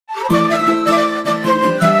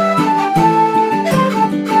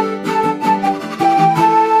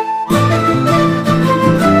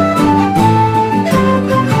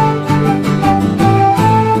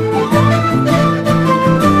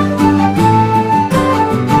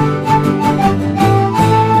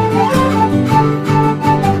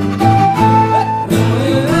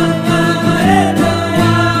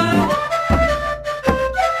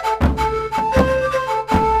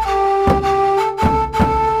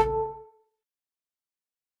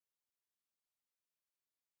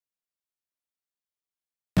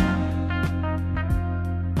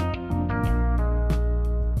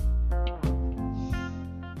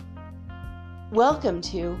Welcome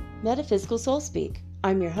to Metaphysical Soul Speak.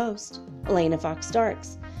 I'm your host, Elena Fox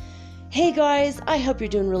Starks. Hey guys, I hope you're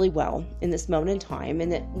doing really well in this moment in time,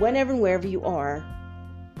 and that whenever and wherever you are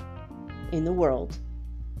in the world,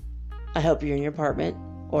 I hope you're in your apartment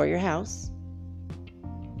or your house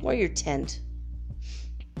or your tent.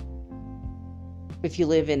 If you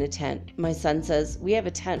live in a tent, my son says, we have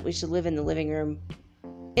a tent, we should live in the living room.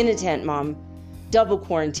 In a tent, Mom. Double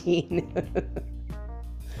quarantine.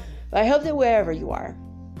 I hope that wherever you are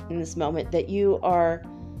in this moment, that you are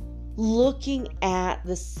looking at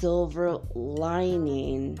the silver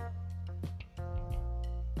lining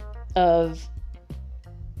of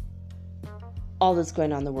all that's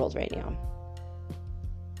going on in the world right now.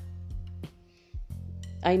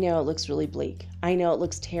 I know it looks really bleak. I know it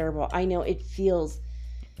looks terrible. I know it feels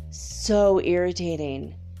so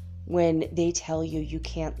irritating when they tell you you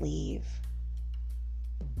can't leave.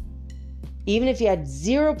 Even if you had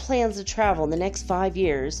zero plans to travel in the next 5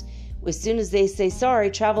 years, as soon as they say, sorry,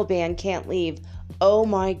 travel ban, can't leave, oh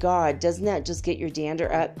my God, doesn't that just get your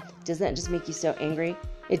dander up? Doesn't that just make you so angry?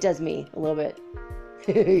 It does me a little bit.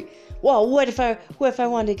 Well, what if I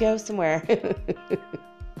wanted to go somewhere?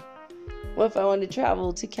 What if I wanted to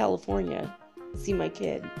travel to California, see my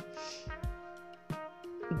kid?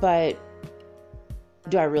 But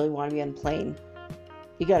do I really want to be on a plane?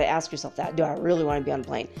 You got to ask yourself that. Do I really want to be on a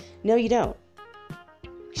plane? No, you don't.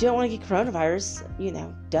 You don't want to get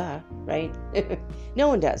coronavirus. Duh, right? No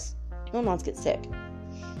one does. No one wants to get sick.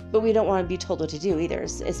 But we don't want to be told what to do either.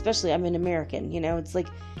 Especially, I'm an American. It's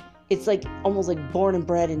like almost like born and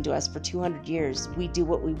bred into us for 200 years. We do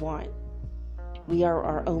what we want. We are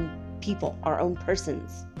our own people, our own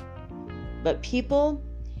persons. But people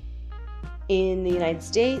in the United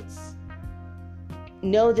States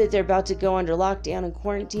know that they're about to go under lockdown and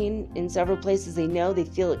quarantine in several places. They know, they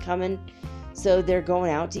feel it coming. So they're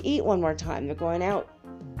going out to eat one more time. They're going out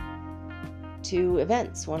to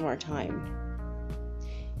events one more time.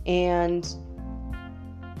 And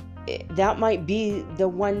that might be the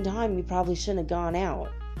one time you probably shouldn't have gone out.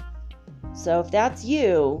 So if that's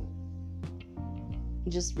you,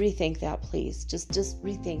 just rethink that, please. Just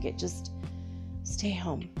rethink it. Just stay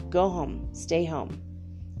home. Go home. Stay home.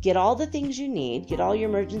 Get all the things you need. Get all your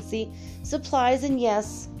emergency supplies. And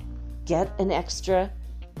yes, get an extra,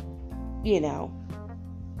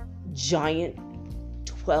 giant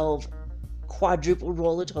 12 quadruple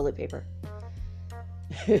roll of toilet paper.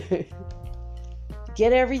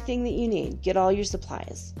 Get everything that you need. Get all your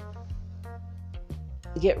supplies.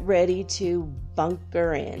 Get ready to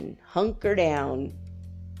bunker in. Hunker down.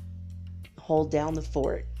 Hold down the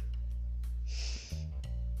fort.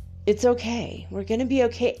 It's okay. We're going to be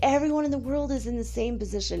okay. Everyone in the world is in the same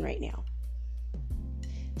position right now.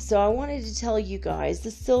 So I wanted to tell you guys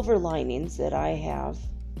the silver linings that I have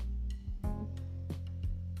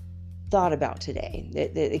thought about today,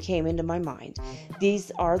 that came into my mind.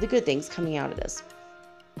 These are the good things coming out of this.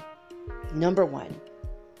 Number one,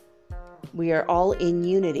 we are all in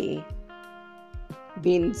unity,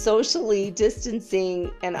 being socially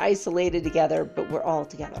distancing and isolated together, but we're all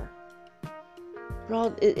together.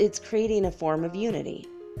 It's creating a form of unity.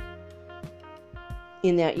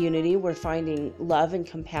 In that unity, we're finding love and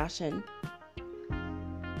compassion.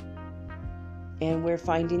 And we're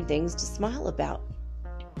finding things to smile about,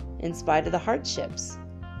 in spite of the hardships.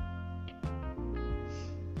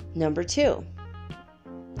 Number two,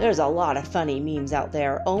 there's a lot of funny memes out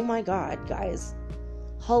there. Oh my God, guys.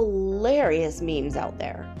 Hilarious memes out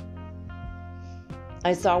there.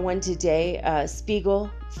 I saw one today, Spiegel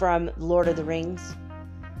from Lord of the Rings,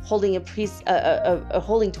 holding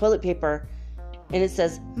holding toilet paper, and it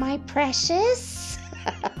says, "My precious."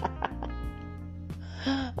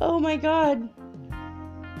 Oh my God,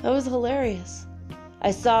 that was hilarious. I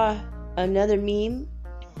saw another meme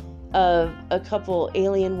of a couple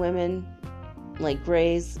alien women, like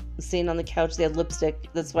grays, sitting on the couch. They had lipstick.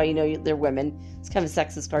 That's why they're women. It's kind of a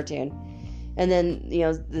sexist cartoon. And then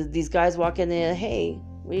these guys walk in there. Hey,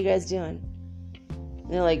 what are you guys doing?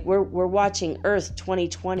 And they're like, we're watching Earth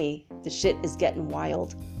 2020. The shit is getting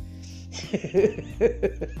wild.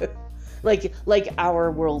 like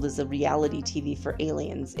our world is a reality TV for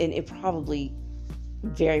aliens, and it probably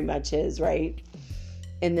very much is, right?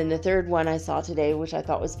 And then the third one I saw today, which I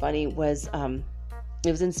thought was funny, was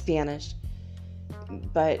it was in Spanish,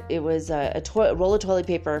 but it was a roll of toilet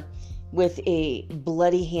paper with a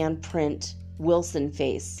bloody handprint Wilson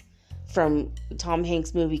face from Tom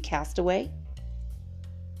Hanks' movie Castaway.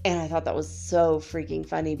 And I thought that was so freaking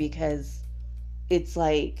funny because it's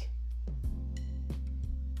like,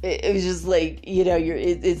 it was just like, you know,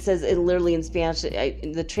 it says it literally in Spanish,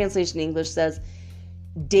 the translation in English says,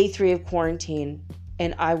 day 3 of quarantine,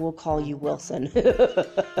 and I will call you Wilson.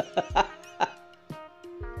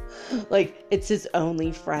 Like, it's his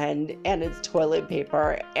only friend, and it's toilet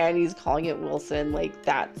paper, and he's calling it Wilson. Like,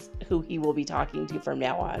 that's who he will be talking to from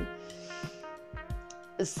now on.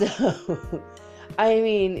 So, I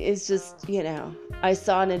mean, it's just, you know, I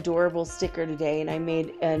saw an adorable sticker today, and I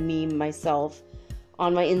made a meme myself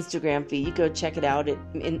on my Instagram feed. You go check it out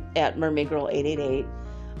at Mermaid Girl 888.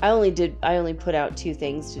 I only put out 2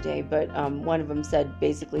 things today, but one of them said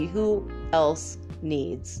basically, who else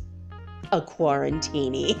needs a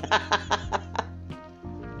quarantini?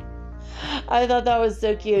 I thought that was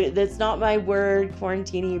so cute. That's not my word,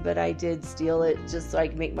 quarantini, but I did steal it just so I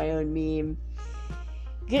can make my own meme.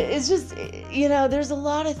 It's just, you know, there's a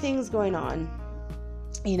lot of things going on,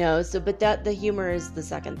 you know, so, but the humor is the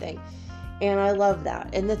second thing. And I love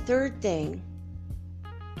that. And the third thing,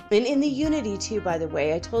 and in the unity too, by the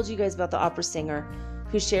way, I told you guys about the opera singer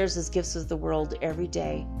who shares his gifts with the world every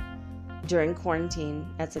day during quarantine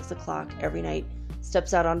at 6 o'clock every night,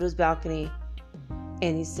 steps out onto his balcony,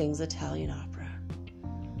 and he sings Italian opera.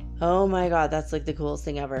 Oh my God, that's like the coolest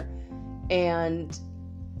thing ever. And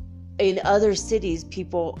in other cities,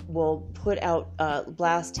 people will put out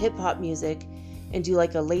blast hip-hop music and do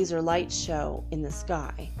like a laser light show in the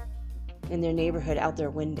sky in their neighborhood out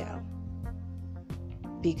their window,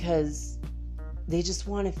 because they just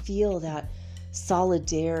want to feel that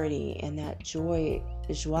solidarity and that joie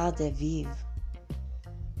de vivre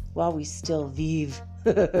while we still vive.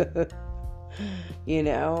 You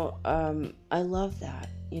know, I love that,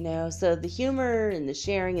 you know. So the humor and the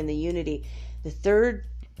sharing and the unity. The third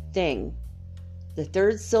thing, the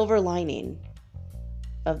third silver lining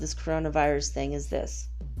of this coronavirus thing is this: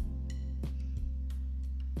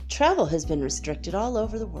 travel has been restricted all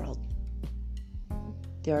over the world.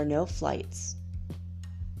 There are no flights.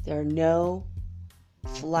 There are no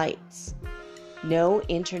flights. No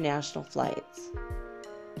international flights.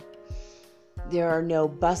 There are no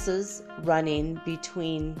buses running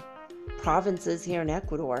between provinces here in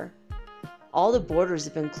Ecuador. All the borders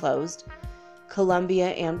have been closed. Colombia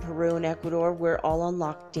and Peru and Ecuador, we're all on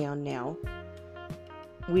lockdown now.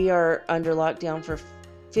 We are under lockdown for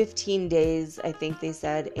 15 days, I think they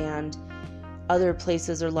said, and other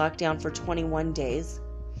places are locked down for 21 days.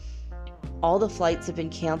 All the flights have been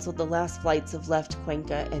canceled. The last flights have left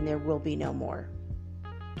Cuenca, and there will be no more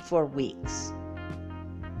for weeks.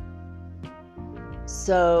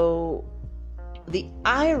 So the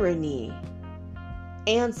irony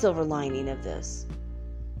and silver lining of this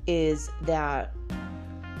is that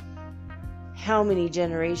how many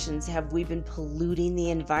generations have we been polluting the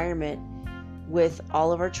environment with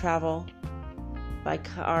all of our travel by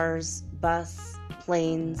cars, bus,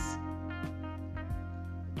 planes,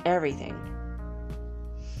 everything.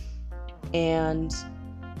 And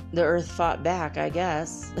the earth fought back, I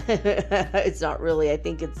guess. It's not really, I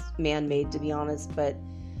think it's man-made, to be honest, but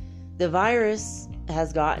the virus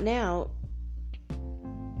has gotten out,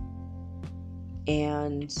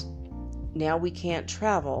 and now we can't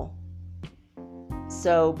travel.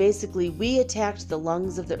 So basically, we attacked the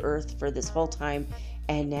lungs of the earth for this whole time,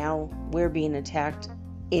 and now we're being attacked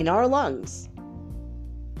in our lungs.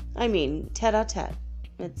 I mean, tete-a-tete.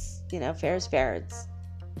 It's, you know, fair is fair. It's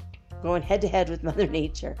going head-to-head with Mother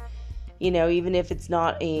Nature. You know, even if it's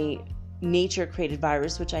not a nature-created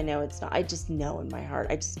virus, which I know it's not. I just know in my heart.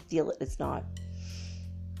 I just feel it. It's not.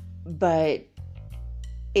 But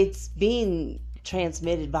it's being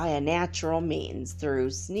transmitted via natural means through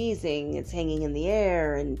sneezing. It's hanging in the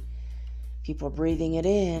air, and people are breathing it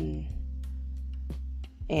in.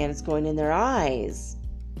 And it's going in their eyes.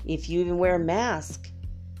 If you even wear a mask,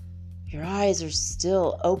 your eyes are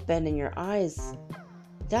still open, and your eyes,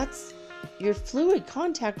 that's your fluid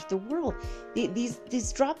contact with the world.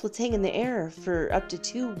 These droplets hang in the air for up to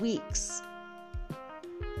 2 weeks.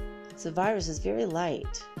 So the virus is very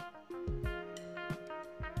light.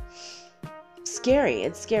 Scary.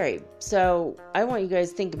 It's scary. So I want you guys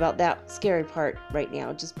to think about that scary part right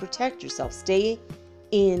now. Just protect yourself. Stay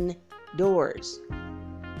indoors.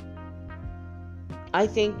 I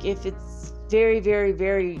think if it's very, very,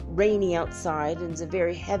 very rainy outside and it's a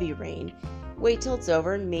very heavy rain, wait till it's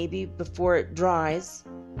over, and maybe before it dries,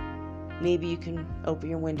 maybe you can open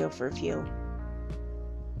your window for a few.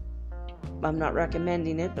 I'm not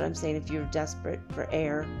recommending it, but I'm saying if you're desperate for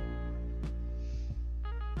air.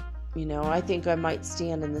 I think I might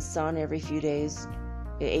stand in the sun every few days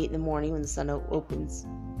at 8 in the morning when the sun opens,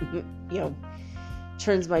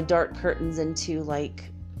 turns my dark curtains into like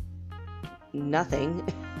nothing.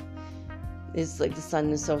 It's like the sun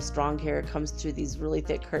is so strong here, it comes through these really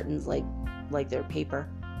thick curtains like they're paper.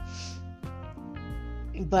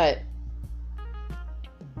 But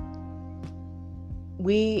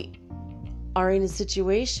we are in a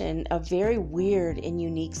situation, a very weird and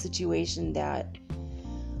unique situation, that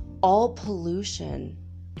all pollution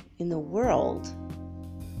in the world,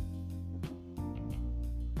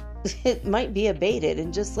 it might be abated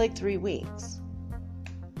in just like 3 weeks.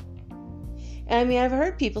 I mean, I've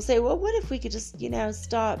heard people say, well, what if we could just,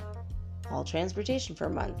 stop all transportation for a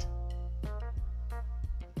month?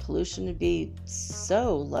 Pollution would be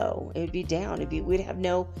so low. It would be down.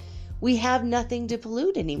 We have nothing to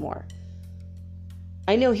pollute anymore.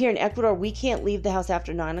 I know here in Ecuador, we can't leave the house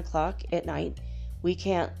after 9 o'clock at night. We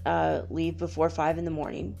can't leave before 5 in the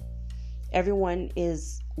morning. Everyone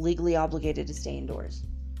is legally obligated to stay indoors.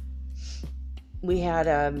 We had,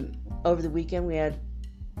 over the weekend,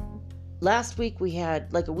 last week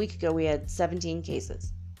like a week ago, we had 17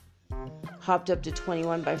 cases. Hopped up to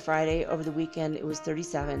 21 by Friday. Over the weekend, it was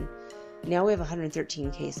 37. Now we have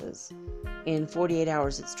 113 cases. In 48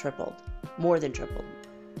 hours, it's tripled. More than tripled.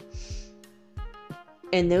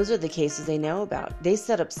 And those are the cases they know about. They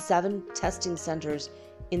set up 7 testing centers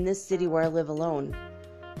in this city where I live alone.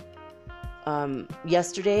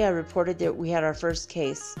 Yesterday, I reported that we had our first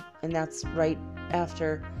case, and that's right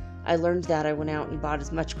after I learned that. I went out and bought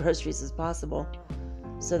as much groceries as possible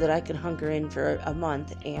so that I could hunker in for a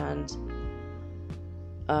month, and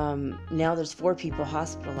now there's 4 people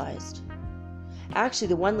hospitalized. Actually,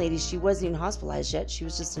 the one lady, she wasn't even hospitalized yet. She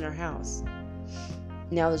was just in her house.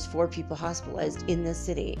 Now there's 4 people hospitalized in this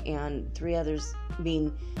city, and 3 others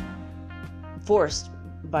being forced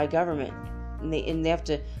by government. And they have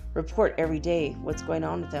to report every day what's going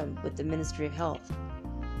on with them, with the Ministry of Health.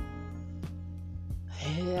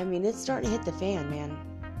 I mean, it's starting to hit the fan, man.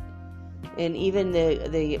 And even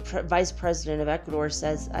the vice president of Ecuador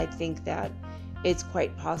says, I think that it's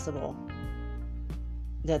quite possible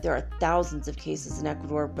that there are thousands of cases in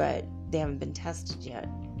Ecuador, but they haven't been tested yet.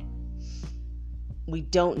 We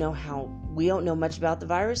don't know much about the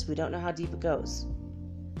virus. We don't know how deep it goes.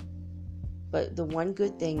 But the one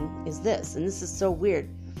good thing is this, and this is so weird.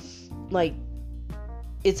 Like,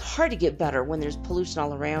 it's hard to get better when there's pollution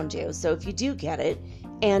all around you. So if you do get it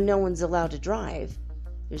and no one's allowed to drive,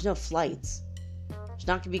 there's no flights. There's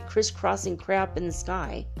not going to be crisscrossing crap in the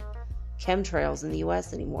sky, chemtrails in the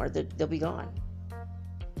U.S. anymore. They'll be gone.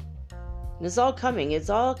 And it's all coming. It's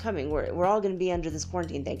all coming. We're all going to be under this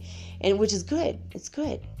quarantine thing, and which is good. It's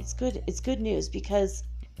good. It's good. It's good news, because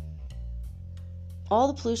all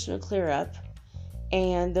the pollution will clear up,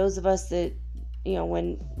 and those of us that,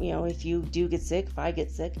 if you do get sick, if I get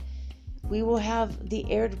sick, we will have the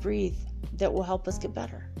air to breathe that will help us get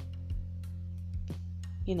better.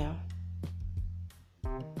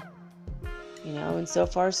 And so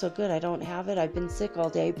far so good. I don't have it. I've been sick all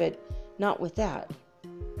day, but not with that.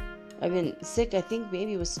 I've been sick, I think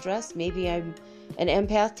maybe with stress. Maybe I'm an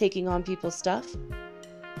empath taking on people's stuff.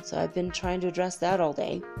 So I've been trying to address that all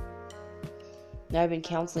day. Now I've been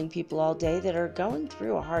counseling people all day that are going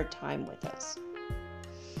through a hard time with this.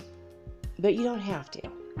 But you don't have to.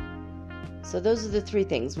 So those are the 3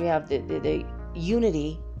 things. We have the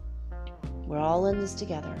unity. We're all in this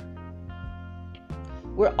together.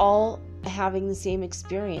 We're all having the same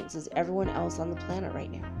experience as everyone else on the planet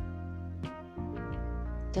right now.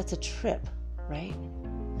 That's a trip, right?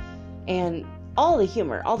 And all the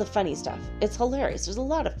humor, all the funny stuff. It's hilarious. There's a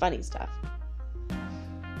lot of funny stuff.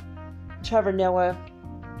 Trevor Noah,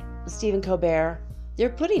 Stephen Colbert, they're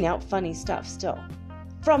putting out funny stuff still.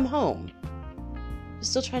 From home. They're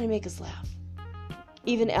still trying to make us laugh.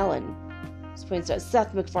 Even Ellen is putting stuff.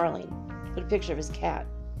 Seth MacFarlane put a picture of his cat.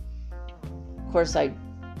 Of course, I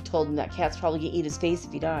told him that cat's probably going to eat his face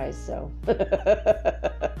if he dies, so...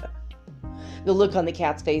 The look on the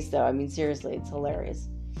cat's face, though, I mean, seriously, it's hilarious.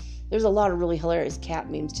 There's a lot of really hilarious cat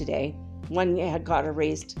memes today. One had got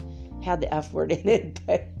erased, had the F word in it,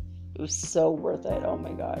 but it was so worth it. Oh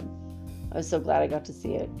my God. I was so glad I got to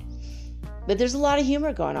see it. But there's a lot of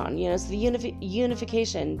humor going on, so the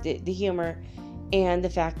unification, the humor, and the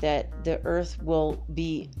fact that the earth will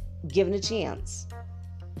be given a chance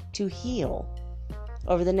to heal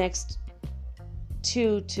over the next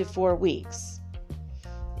 2 to 4 weeks.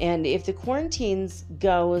 And if the quarantines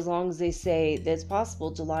go as long as they say that's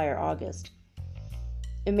possible, July or August,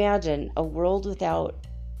 imagine a world without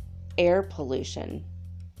air pollution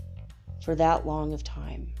for that long of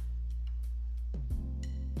time.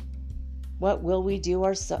 What will we do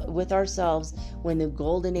with ourselves when the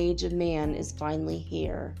golden age of man is finally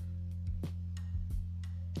here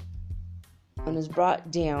and is brought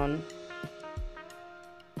down,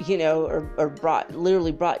 or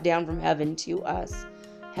literally brought down from heaven to us,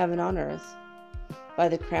 heaven on earth, by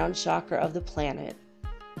the crown chakra of the planet,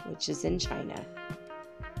 which is in China,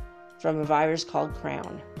 from a virus called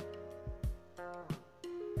Crown.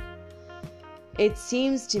 It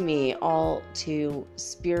seems to me all too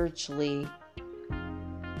spiritually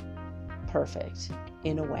perfect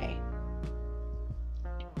in a way.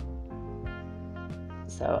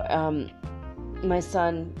 So, my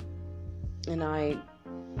son and I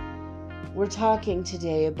were talking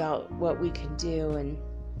today about what we can do, and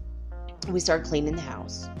we started cleaning the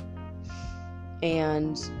house.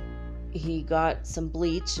 And he got some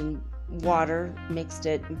bleach and water, mixed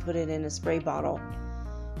it, and put it in a spray bottle.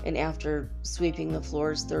 And after sweeping the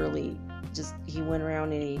floors thoroughly, he went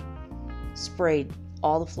around and he sprayed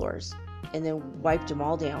all the floors and then wiped them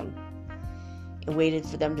all down and waited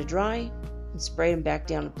for them to dry and sprayed them back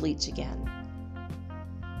down with bleach again.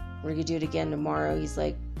 We're going to do it again tomorrow. He's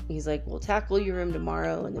like, we'll tackle your room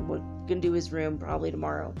tomorrow, and then we're going to do his room probably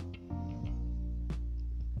tomorrow.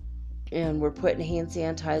 And we're putting hand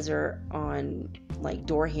sanitizer on like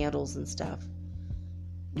door handles and stuff.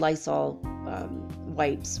 Lysol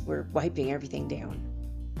wipes. We're wiping everything down.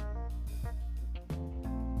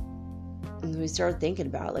 And we started thinking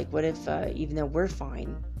about, like, what if, even though we're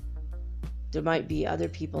fine, there might be other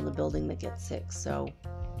people in the building that get sick. So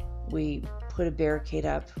we put a barricade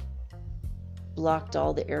up, blocked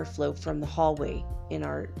all the airflow from the hallway in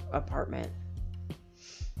our apartment.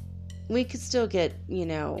 We could still get,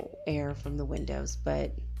 air from the windows,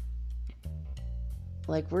 but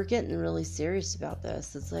like, we're getting really serious about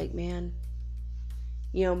this. It's like, man,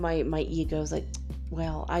 my ego's like,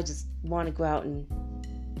 well, I just want to go out and,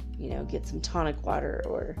 get some tonic water,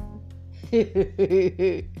 or,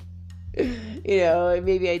 maybe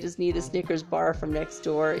I just need a Snickers bar from next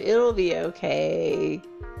door. It'll be okay.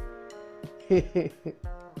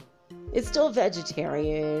 It's still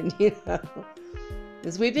vegetarian,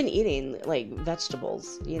 because we've been eating like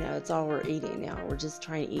vegetables, it's all we're eating now. We're just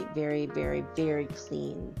trying to eat very, very, very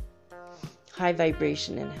clean, high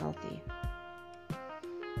vibration and healthy.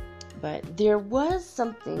 But there was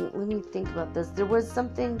something, let me think about this. There was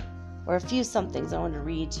something, or a few somethings I want to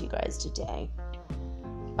read to you guys today.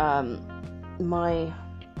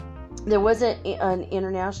 There was an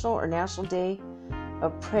international or national day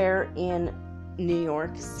of prayer in New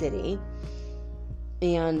York City.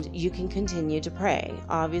 And you can continue to pray,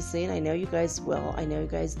 obviously, and I know you guys will. I know you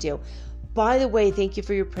guys do. By the way, thank you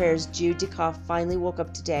for your prayers. Jude DeKoff finally woke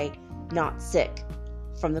up today, not sick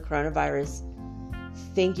from the coronavirus.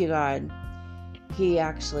 Thank you, God. He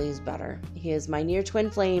actually is better. He is my near twin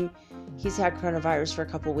flame. He's had coronavirus for a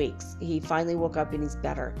couple weeks. He finally woke up and he's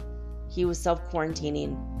better. He was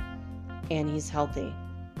self-quarantining and he's healthy.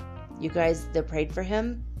 You guys that prayed for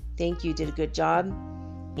him, thank you. Did a good job.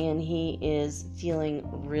 And he is feeling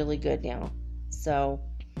really good now. So,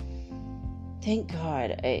 thank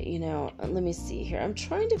God. Let me see here. I'm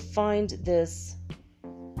trying to find this.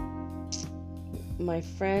 My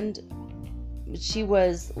friend, she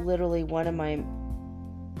was literally one of my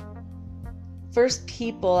first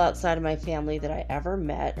people outside of my family that I ever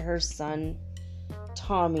met. Her son,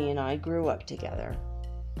 Tommy, and I grew up together.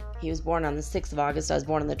 He was born on the 6th of August. I was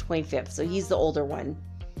born on the 25th. So, he's the older one.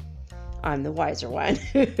 I'm the wiser one.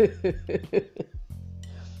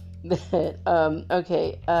 But,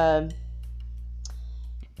 okay.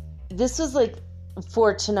 This was like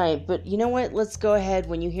for tonight, but you know what? Let's go ahead.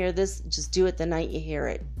 When you hear this, just do it the night you hear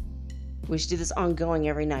it. We should do this ongoing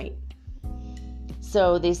every night.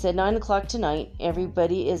 So they said 9 o'clock tonight,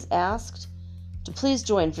 everybody is asked to please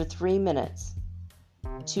join for 3 minutes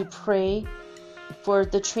to pray for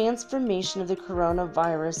the transformation of the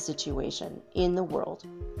coronavirus situation in the world.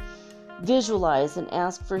 Visualize and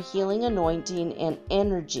ask for healing, anointing, and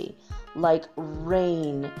energy like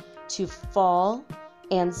rain to fall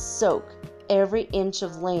and soak every inch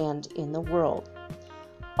of land in the world.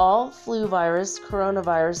 All flu virus,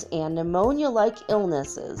 coronavirus, and pneumonia-like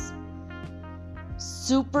illnesses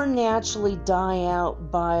supernaturally die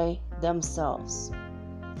out by themselves.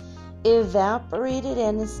 evaporated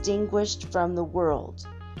and extinguished from the world.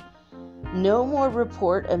 No more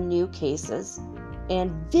report of new cases.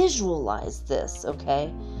 And visualize this,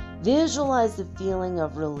 okay? Visualize the feeling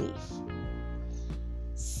of relief.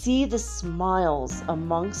 See the smiles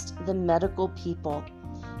amongst the medical people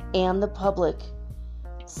and the public.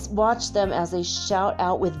 Watch them as they shout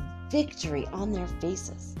out with victory on their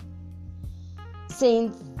faces,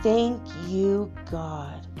 saying, "Thank you,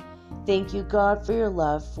 God. Thank you, God, for your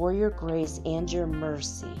love, for your grace, and your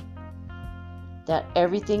mercy." That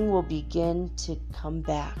everything will begin to come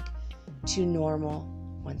back to normal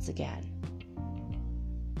once again.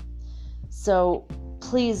 So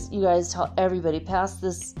please, you guys, tell everybody, pass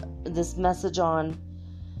this message on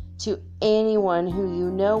to anyone who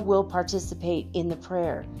you know will participate in the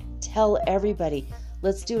prayer. Tell everybody.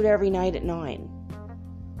 Let's do it every night at 9,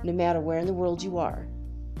 no matter where in the world you are.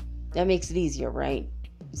 That makes it easier, right?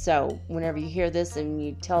 So whenever you hear this and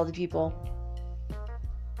you tell the people,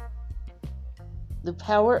 the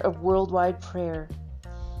power of worldwide prayer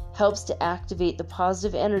helps to activate the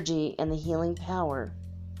positive energy and the healing power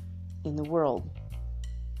in the world.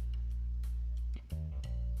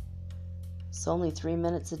 It's only 3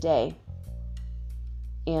 minutes a day.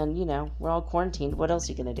 And, we're all quarantined. What else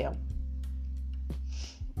are you going to do?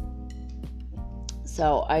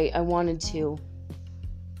 So I wanted to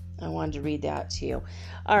read that to you.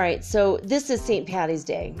 All right, so this is St. Patty's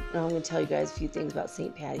Day. Now I'm going to tell you guys a few things about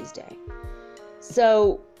St. Patty's Day.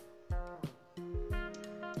 So,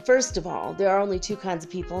 first of all, there are only 2 kinds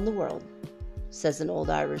of people in the world, says an old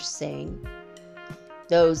Irish saying.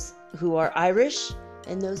 Those who are Irish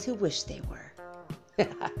and those who wish they were.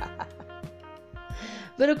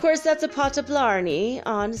 But of course, that's a pot of blarney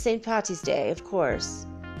on St. Patty's Day, of course.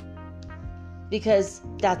 Because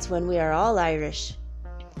that's when we are all Irish.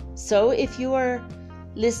 So if you are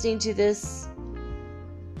listening to this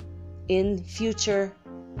in future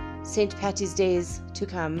St. Patty's Days to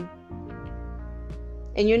come,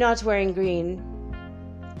 and you're not wearing green,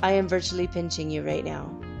 I am virtually pinching you right now.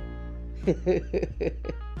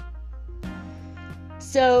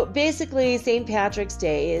 So basically, St. Patrick's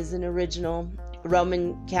Day is an original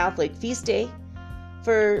Roman Catholic feast day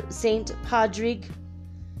for St. Padraig.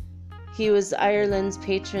 He was Ireland's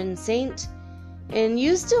patron saint and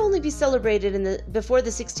used to only be celebrated before the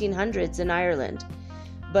 1600s in Ireland.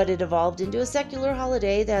 But it evolved into a secular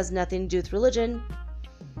holiday that has nothing to do with religion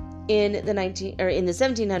in the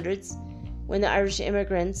 1700s, when the Irish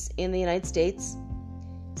immigrants in the United States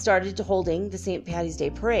started holding the St. Patty's Day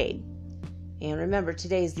parade. And remember,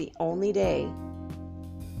 today is the only day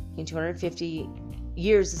in 250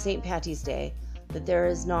 years of St. Patty's Day that there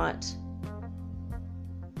is not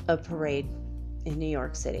a parade in New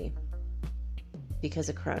York City because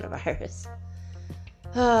of coronavirus.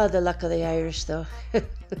 The luck of the Irish, though.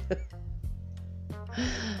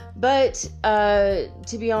 But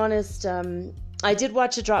to be honest, I did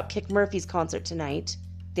watch a Dropkick Murphys concert tonight.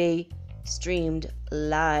 They streamed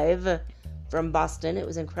live from Boston. It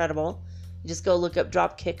was incredible. You just go look up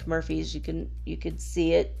Dropkick Murphys. You could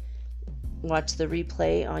see it. Watch the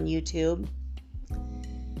replay on YouTube.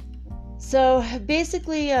 So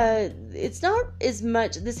basically, it's not as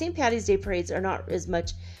much, the St. Patty's Day parades are not as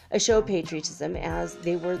much a show of patriotism as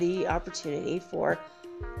they were the opportunity for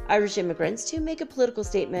Irish immigrants to make a political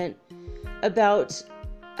statement about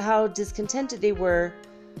how discontented they were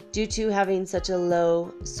due to having such a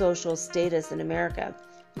low social status in America,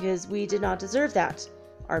 because we did not deserve that.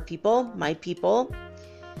 Our people,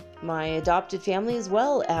 my adopted family, as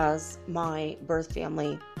well as my birth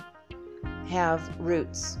family, have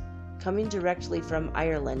roots coming directly from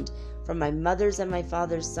Ireland, from my mother's and my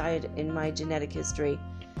father's side in my genetic history,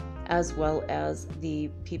 as well as the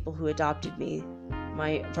people who adopted me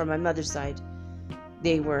from my mother's side.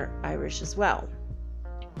 They were Irish as well.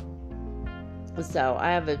 So I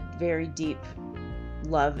have a very deep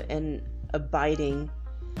love and abiding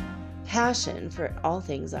passion for all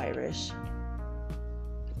things Irish.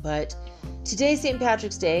 But today's St.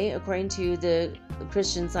 Patrick's Day, according to the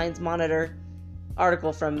Christian Science Monitor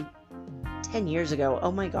article from 10 years ago.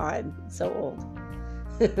 Oh my God, it's so old.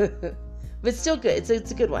 But still good.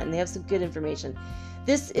 It's a good one. They have some good information.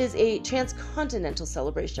 This is a transcontinental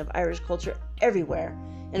celebration of Irish culture everywhere.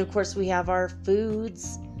 And of course, we have our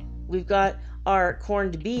foods. We've got our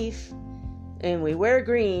corned beef, and we wear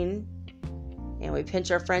green, and we pinch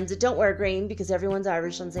our friends that don't wear green because everyone's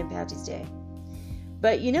Irish on St. Patty's Day.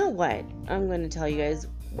 But you know what? I'm going to tell you guys,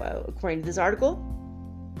 according to this article,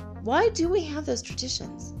 why do we have those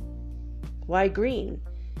traditions? Why green?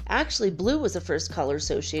 Actually, blue was the first color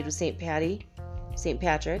associated with St.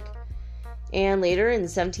 Patrick. And later in the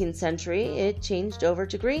 17th century, it changed over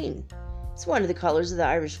to green. It's one of the colors of the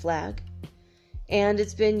Irish flag. And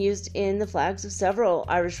it's been used in the flags of several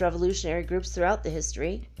Irish revolutionary groups throughout the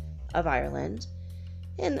history of Ireland.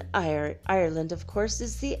 And Ireland, of course,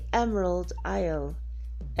 is the Emerald Isle.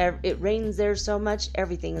 It rains there so much,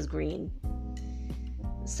 everything is green.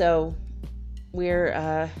 So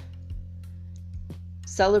we're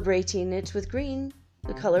celebrating it with green,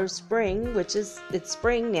 the color of spring, it's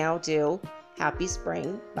spring now too. Happy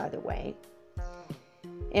spring, by the way.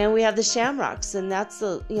 And we have the shamrocks, and that's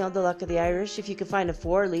the luck of the Irish. If you can find a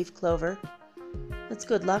 4-leaf clover, that's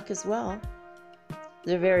good luck as well.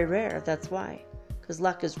 They're very rare, that's why. Because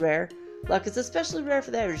luck is rare. Luck is especially rare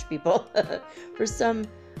for the Irish people for some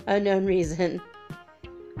unknown reason.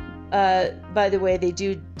 By the way, they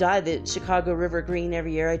do dye the Chicago River green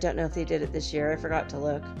every year. I don't know if they did it this year. I forgot to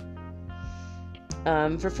look.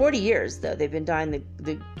 For 40 years, though, they've been dyeing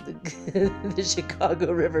the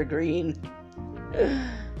Chicago River green.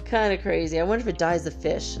 Kind of crazy. I wonder if it dyes the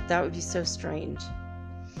fish. That would be so strange.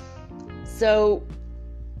 So,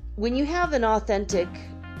 when you have an authentic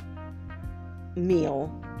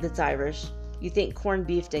meal that's Irish, you think corned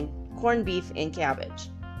beef and cabbage.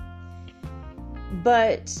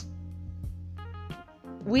 But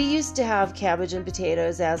we used to have cabbage and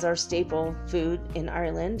potatoes as our staple food in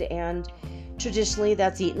Ireland, and traditionally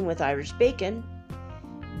that's eaten with Irish bacon.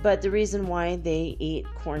 But the reason why they eat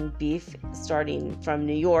corned beef starting from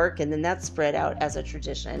New York, and then that's spread out as a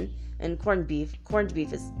tradition, and corned beef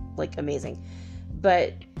is like amazing.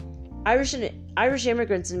 But Irish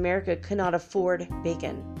immigrants in America could not afford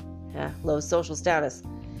bacon, low social status,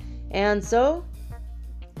 and so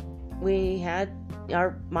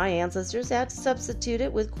my ancestors had to substitute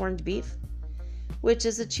it with corned beef, which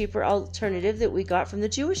is a cheaper alternative that we got from the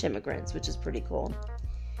Jewish immigrants, which is pretty cool.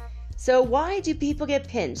 So why do people get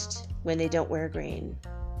pinched when they don't wear green?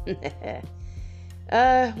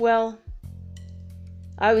 Well,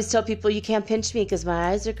 I always tell people you can't pinch me because my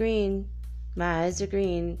eyes are green. My eyes are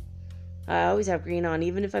green. I always have green on,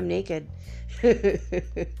 even if I'm naked.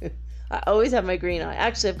 I always have my green on.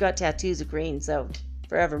 Actually, I've got tattoos of green, so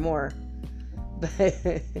forevermore.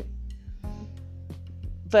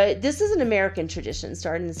 But this is an American tradition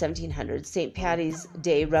started in the 1700s. St. Paddy's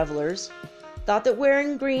Day revelers thought that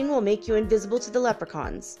wearing green will make you invisible to the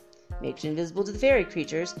leprechauns, makes you invisible to the fairy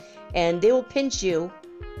creatures, and they will pinch you.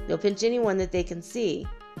 They'll pinch anyone that they can see.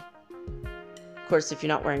 Of course, if you're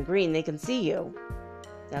not wearing green, they can see you.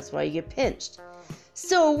 That's why you get pinched.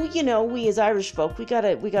 So, we as Irish folk, we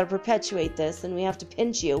gotta perpetuate this, and we have to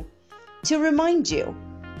pinch you to remind you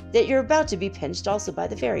that you're about to be pinched also by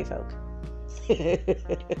the fairy folk.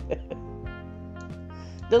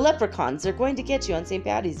 The leprechauns are going to get you on St.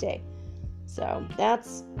 Paddy's Day. So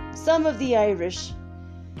that's some of the Irish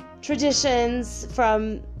traditions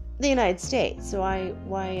from the United States. So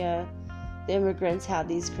why the immigrants had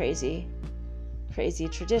these crazy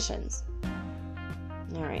traditions.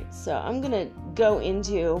 All right, so I'm gonna go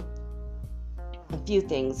into a few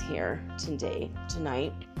things here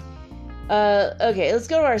tonight. Okay, let's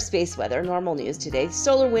go to our space weather. Normal news today.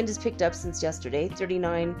 Solar wind has picked up since yesterday.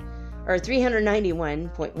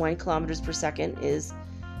 391.1 kilometers per second is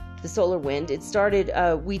the solar wind. It started,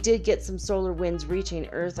 we did get some solar winds reaching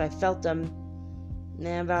Earth. I felt them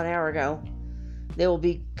about an hour ago. They will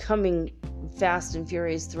be coming fast and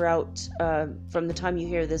furious throughout, from the time you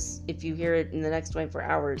hear this, if you hear it in the next 24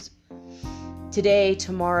 hours. Today,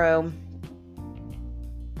 tomorrow,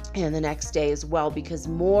 and the next day as well, because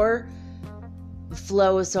more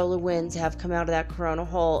flow of solar winds have come out of that corona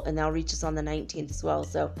hole, and they'll reach us on the 19th as well.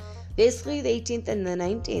 So basically the 18th and the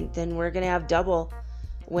 19th, and we're going to have double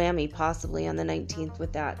whammy possibly on the 19th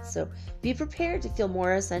with that. So be prepared to feel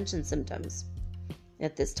more ascension symptoms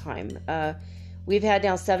at this time. We've had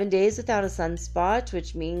now 7 days without a sunspot,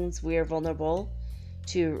 which means we are vulnerable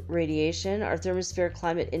to radiation. Our thermospheric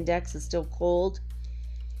climate index is still cold,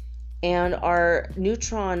 and our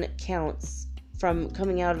neutron counts from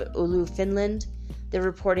coming out of Oulu, Finland, they're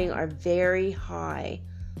reporting are very high.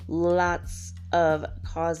 Lots of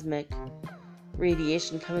cosmic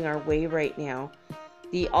radiation coming our way right now.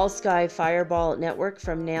 The All-Sky Fireball Network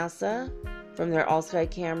from NASA, from their All-Sky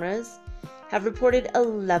cameras, have reported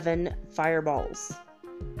 11 fireballs.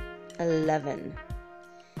 11.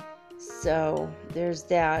 So there's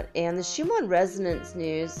that. And the Schumann resonance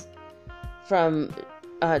news from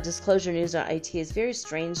Disclosure News on IT is very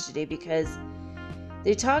strange today, because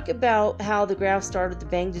they talk about how the graph started the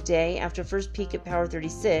bang today after first peak at power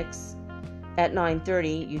 36 at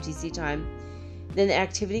 9:30 UTC time. Then the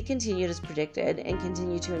activity continued as predicted and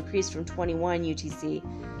continued to increase from 21 UTC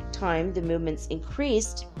time. The movements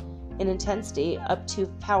increased in intensity up to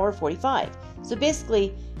power 45. So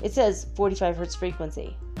basically, it says 45 hertz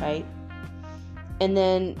frequency, right? And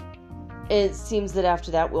then it seems that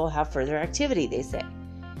after that, we'll have further activity, they say.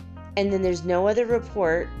 And then there's no other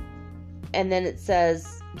report. And then it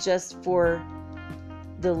says, just for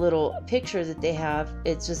the little picture that they have,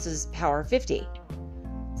 it just says power 50.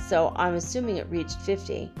 So I'm assuming it reached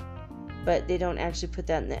 50, but they don't actually put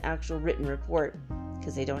that in the actual written report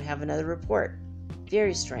because they don't have another report.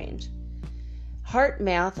 Very strange.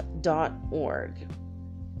 Heartmath.org.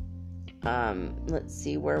 Let's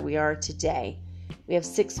see where we are today. We have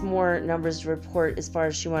 6 more numbers to report as far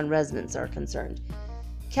as Schumann resonance are concerned.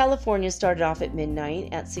 California started off at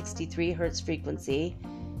midnight at 63 hertz frequency,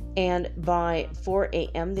 and by 4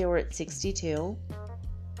 a.m. they were at 62.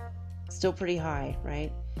 Still pretty high,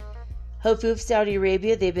 right? Hofuf, Saudi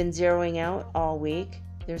Arabia, they've been zeroing out all week.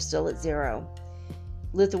 They're still at 0.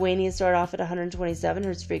 Lithuania started off at 127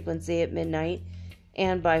 hertz frequency at midnight,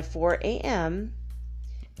 and by 4 a.m.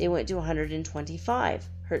 they went to 125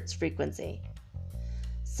 hertz frequency.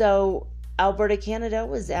 So Alberta, Canada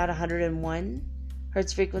was at 101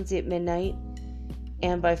 hertz frequency at midnight,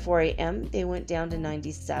 and by 4 a.m. they went down to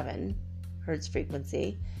 97 hertz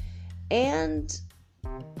frequency. And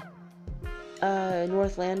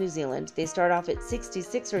Northland, New Zealand, they start off at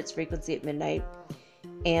 66 hertz frequency at midnight,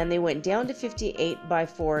 and they went down to 58 by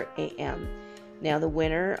 4 a.m. Now the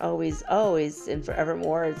winner, always, and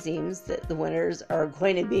forevermore, it seems that the winners are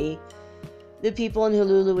going to be the people in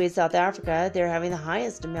Hululu, South Africa. They're having the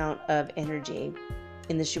highest amount of energy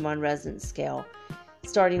in the Schumann resonance scale.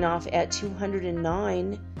 Starting off at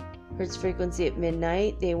 209 hertz frequency at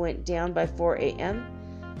midnight, they went down by 4 a.m.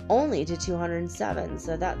 only to 207.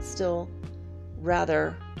 So that's still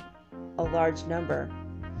rather a large number.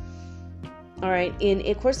 All right, in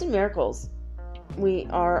A Course in Miracles, we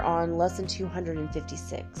are on lesson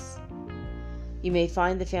 256. You may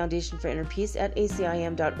find the Foundation for Inner Peace at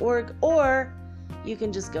acim.org, or you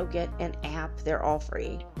can just go get an app. They're all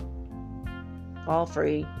free. All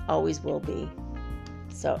free, always will be.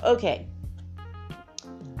 So, okay.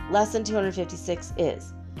 Lesson 256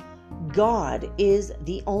 is, God is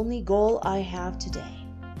the only goal I have today.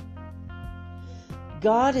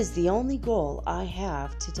 God is the only goal I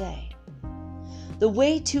have today. The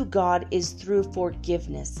way to God is through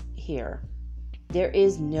forgiveness here. There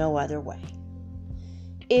is no other way.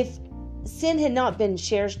 If sin had not been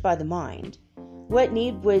cherished by the mind, what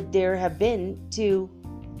need would there have been to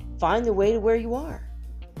find the way to where you are?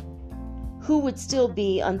 Who would still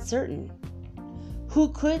be uncertain? Who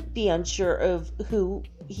could be unsure of who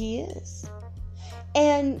he is?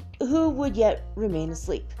 And who would yet remain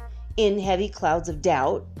asleep in heavy clouds of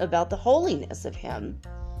doubt about the holiness of him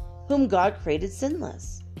whom God created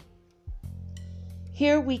sinless?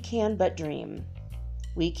 Here we can but dream.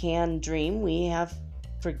 We can dream we have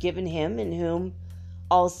forgiven him in whom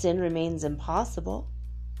all sin remains impossible.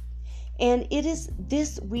 And it is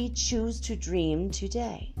this we choose to dream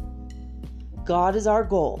today. God is our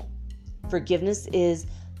goal. Forgiveness is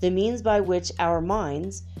the means by which our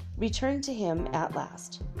minds return to him at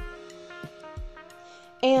last.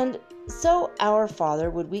 And so, our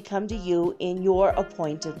Father, would we come to you in your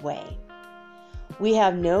appointed way. We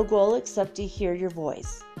have no goal except to hear your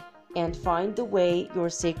voice and find the way your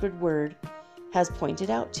sacred word has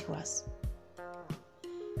pointed out to us.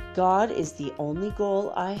 God is the only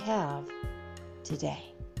goal I have today.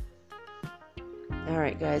 All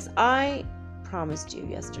right, guys, I promised you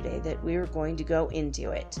yesterday that we were going to go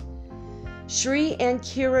into it.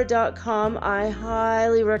 ShriandKira.com, I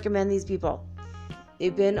highly recommend these people.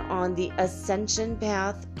 They've been on the ascension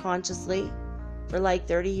path consciously for like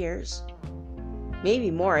 30 years. Maybe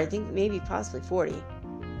more. I think maybe possibly 40.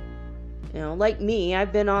 You know, like me,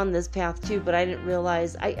 I've been on this path too, but I didn't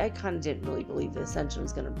realize, I kind of didn't really believe the ascension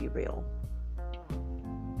was going to be real.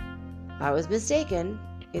 I was mistaken.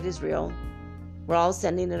 It is real. We're all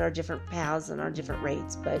ascending at our different paths and our different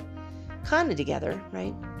rates, but kind of together,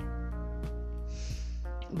 right?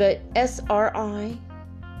 But SRI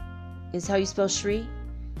is how you spell Shri,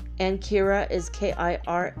 and Kira is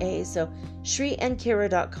Kira. So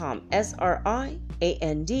ShriandKira.com,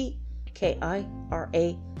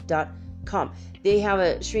 SRIANDKIRA.com. They have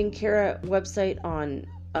a Shri and Kira website on,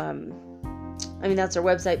 that's their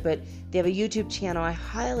website, but they have a YouTube channel I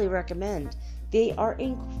highly recommend. They are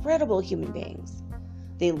incredible human beings.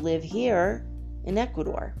 They live here in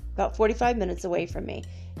Ecuador, about 45 minutes away from me.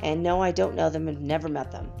 And no, I don't know them and never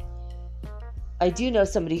met them. I do know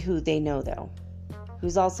somebody who they know, though,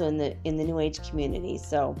 who's also in the New Age community.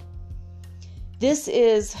 So this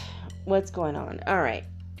is what's going on. All right.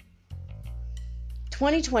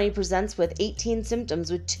 2020 presents with 18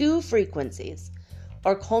 symptoms with 2 frequencies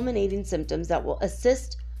or culminating symptoms that will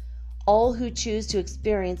assist all who choose to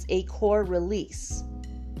experience a core release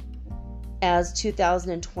as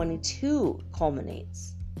 2022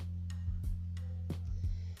 culminates.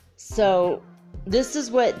 So this is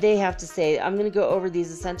what they have to say. I'm going to go over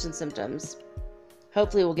these ascension symptoms.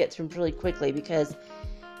 Hopefully we'll get through them really quickly because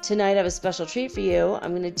tonight I have a special treat for you. I'm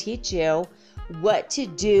going to teach you what to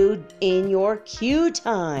do in your Q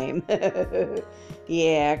time.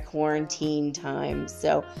 Yeah, quarantine time.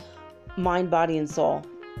 So mind, body, and soul.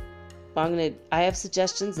 I have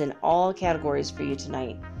suggestions in all categories for you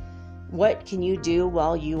tonight. What can you do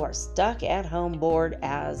while you are stuck at home bored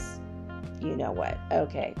as you know what?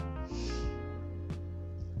 Okay.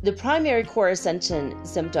 The primary core ascension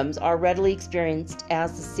symptoms are readily experienced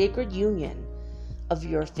as the sacred union of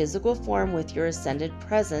your physical form with your ascended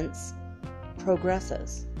presence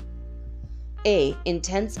progresses. A.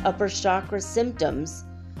 Intense upper chakra symptoms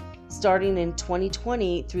starting in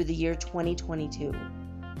 2020 through the year 2022.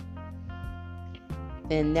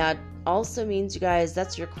 And that also means, you guys,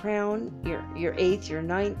 that's your crown, your 8th, your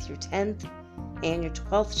 9th, your 10th, and your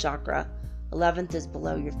 12th chakra. 11th is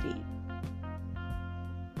below your feet.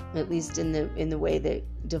 At least in the way that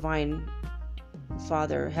Divine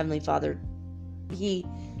Father, Heavenly Father, he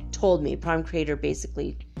told me. Prime Creator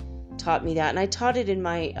basically taught me that. And I taught it in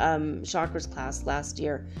my chakras class last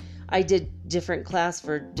year. I did different class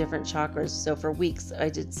for different chakras. So for weeks, I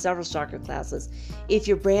did several chakra classes. If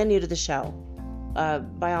you're brand new to the show,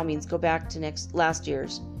 by all means, go back to last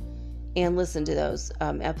year's and listen to those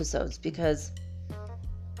episodes, because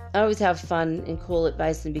I always have fun and cool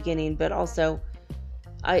advice in the beginning, but also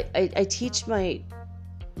I teach my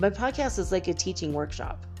podcast is like a teaching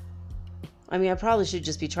workshop. I mean, I probably should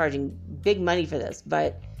just be charging big money for this,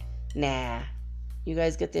 but nah, you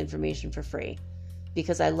guys get the information for free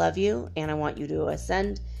because I love you and I want you to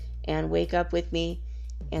ascend and wake up with me,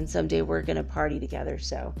 and someday we're going to party together.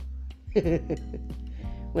 So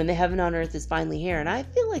when the heaven on earth is finally here, and I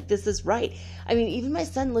feel like this is right. I mean, even my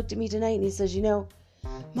son looked at me tonight and he says,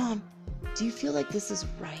 Mom, do you feel like this is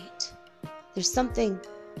right? There's something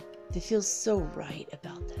that feels so right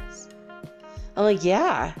about this. I'm like,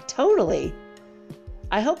 yeah, totally.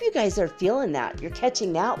 I hope you guys are feeling that. You're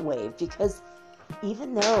catching that wave, because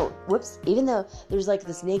even though there's like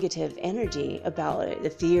this negative energy about it, the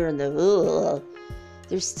fear and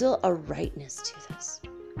there's still a rightness to this.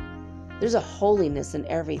 There's a holiness in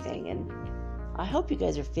everything, and I hope you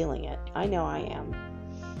guys are feeling it. I know I am.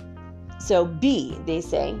 So B, they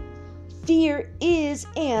say, fear is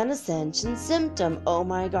an ascension symptom. Oh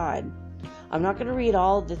my God. I'm not going to read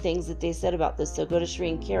all the things that they said about this, so go to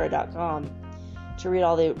ShriandKara.com to read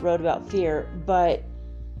all they wrote about fear. But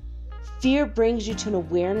fear brings you to an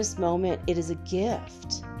awareness moment. It is a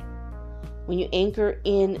gift. When you anchor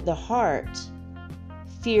in the heart,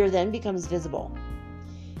 fear then becomes visible,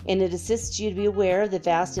 and it assists you to be aware of the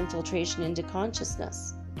vast infiltration into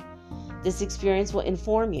consciousness. This experience will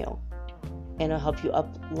inform you, and it'll help you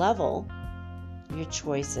up-level your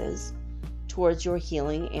choices towards your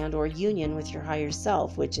healing and or union with your higher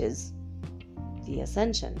self, which is the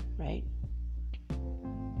ascension, right?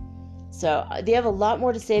 So they have a lot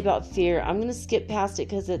more to say about fear. I'm going to skip past it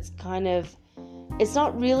because it's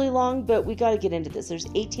not really long, but we got to get into this. There's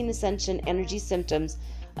 18 ascension energy symptoms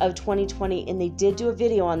of 2020, and they did do a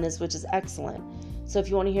video on this, which is excellent. So if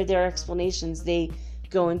you want to hear their explanations, they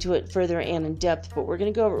go into it further and in depth, but we're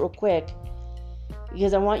going to go over it real quick,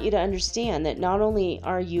 because I want you to understand that not only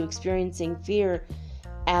are you experiencing fear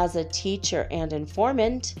as a teacher and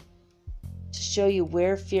informant to show you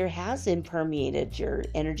where fear has impermeated your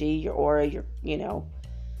energy, your aura,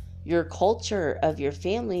 your culture of your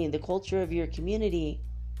family, the culture of your community,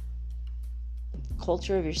 the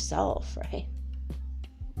culture of yourself, right?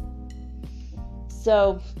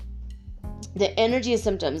 So the energy of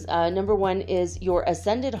symptoms, number 1 is your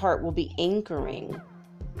ascended heart will be anchoring.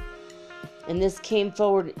 And this came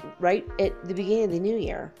forward right at the beginning of the new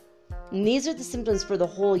year. And these are the symptoms for the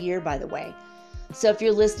whole year, by the way. So if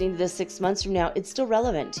you're listening to this 6 months from now, it's still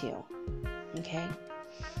relevant to you. Okay?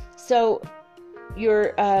 So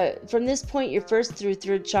from this point, your first through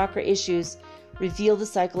third chakra issues reveal the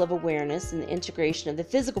cycle of awareness and the integration of the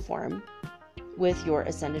physical form with your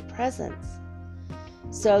ascended presence.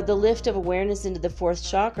 So the lift of awareness into the 4th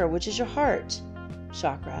chakra, which is your heart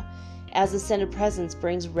chakra, as ascended presence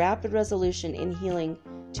brings rapid resolution and healing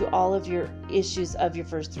to all of your issues of your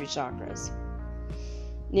first 3 chakras.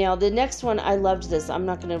 Now, the next one, I loved this. I'm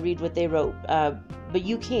not going to read what they wrote, but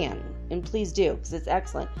you can, and please do, because it's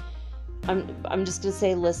excellent. I'm just going to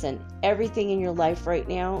say, listen, everything in your life right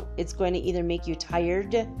now, it's going to either make you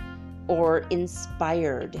tired or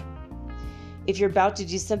inspired. If you're about to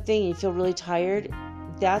do something and you feel really tired,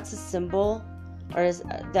 that's a symbol, or is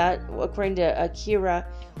that, according to Akira,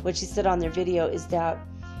 what she said on their video, is that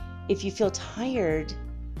if you feel tired,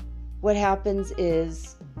 what happens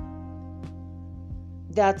is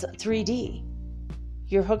that's 3D.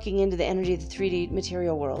 You're hooking into the energy of the 3D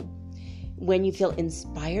material world. When you feel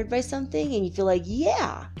inspired by something and you feel like,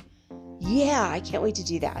 yeah, I can't wait to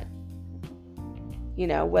do that.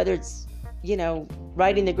 Whether it's,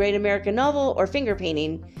 writing the great American novel or finger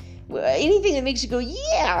painting, anything that makes you go,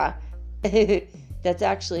 yeah, that's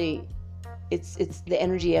actually, it's the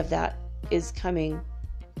energy of that is coming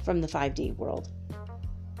from the 5D world.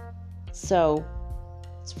 So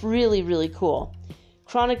it's really, really cool.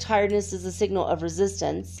 Chronic tiredness is a signal of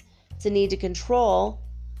resistance. It's a need to control.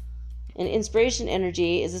 And inspiration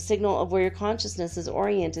energy is a signal of where your consciousness is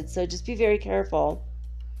oriented. So just be very careful.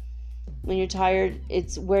 When you're tired,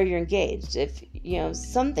 it's where you're engaged. If,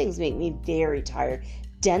 some things make me very tired.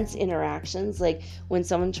 Dense interactions, like when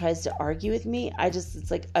someone tries to argue with me,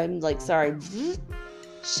 I'm like, sorry,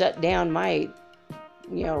 shut down my,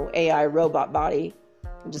 AI robot body.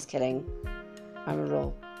 I'm just kidding. I'm a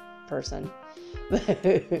real person.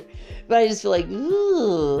 But I just feel like,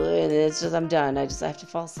 ooh, and it's just, I'm done. I have to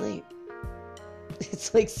fall asleep.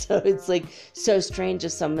 It's like so strange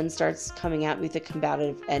if someone starts coming at me with a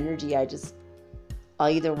combative energy. I'll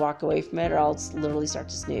either walk away from it or I'll literally start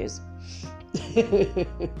to snooze.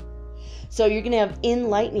 So you're going to have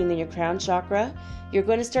enlightening in your crown chakra. You're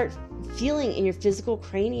going to start feeling in your physical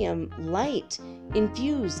cranium light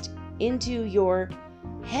infused into your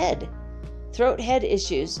head. Throat head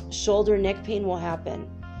issues, shoulder, neck pain will happen.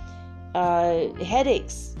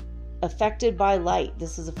 Headaches affected by light.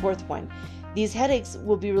 This is the fourth one. These headaches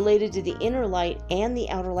will be related to the inner light and the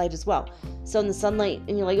outer light as well. So in the sunlight,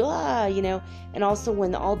 and you're like, and also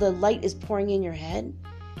when all the light is pouring in your head,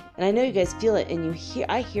 and I know you guys feel it, and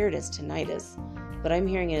I hear it as tinnitus, but I'm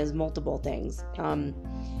hearing it as multiple things.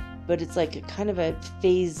 But it's like kind of a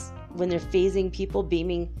phase, when they're phasing people,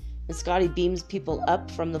 beaming, and Scotty beams people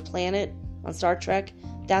up from the planet on Star Trek.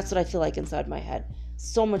 That's what I feel like inside my head.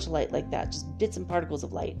 So much light like that, just bits and particles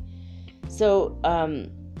of light. So,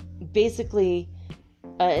 basically,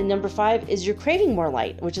 number 5 is you're craving more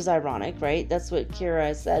light, which is ironic, right? That's what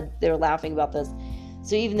Kira said. They were laughing about this.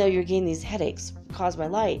 So even though you're getting these headaches caused by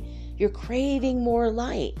light, you're craving more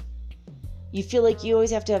light. You feel like you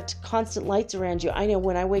always have to have constant lights around you. I know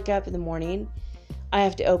when I wake up in the morning, I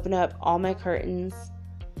have to open up all my curtains.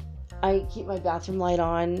 I keep my bathroom light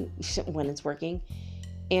on when it's working.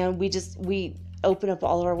 And we open up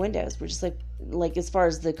all of our windows. We're just like as far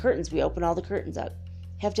as the curtains, we open all the curtains up.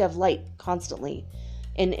 Have to have light constantly.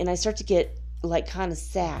 And I start to get like kind of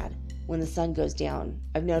sad when the sun goes down.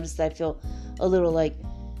 I've noticed that I feel a little like,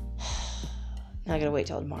 now I gotta wait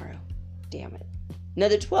till tomorrow. Damn it.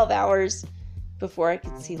 Another 12 hours before I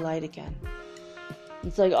can see light again.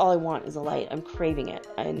 It's like all I want is a light. I'm craving it.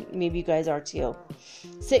 And maybe you guys are too.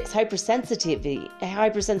 6,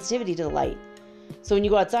 hypersensitivity to the light. So when you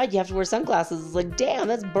go outside, you have to wear sunglasses. It's like, damn,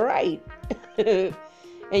 that's bright.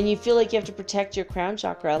 And you feel like you have to protect your crown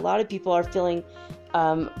chakra. A lot of people are feeling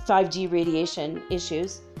 5G radiation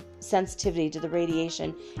issues, sensitivity to the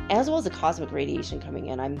radiation, as well as the cosmic radiation coming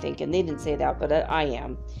in. I'm thinking, they didn't say that, but I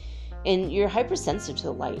am. And you're hypersensitive to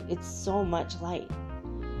the light. It's so much light.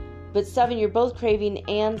 But 7, you're both craving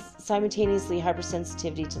and simultaneously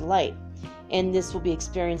hypersensitivity to the light. And this will be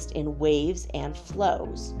experienced in waves and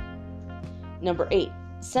flows. Number 8,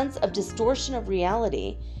 sense of distortion of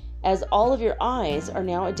reality, as all of your eyes are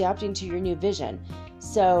now adapting to your new vision.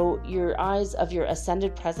 So your eyes of your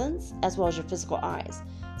ascended presence as well as your physical eyes.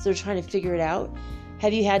 So they're trying to figure it out.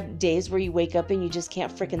 Have you had days where you wake up and you just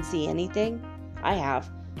can't frickin' see anything? I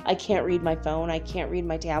have. I can't read my phone. I can't read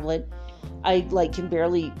my tablet. I can't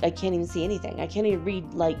even see anything. I can't even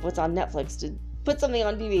read what's on Netflix to put something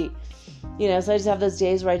on TV. So I just have those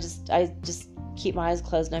days where I just keep my eyes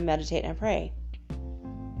closed and I meditate and I pray.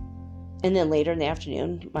 And then later in the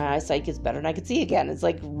afternoon, my eyesight gets better and I can see again. It's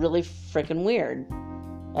really freaking weird.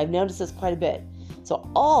 I've noticed this quite a bit. So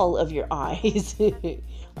all of your eyes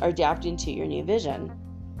are adapting to your new vision.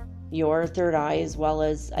 Your third eye, as well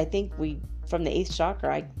as, I think from the 8th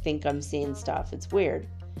chakra, I think I'm seeing stuff. It's weird.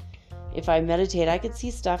 If I meditate, I could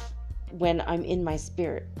see stuff when I'm in my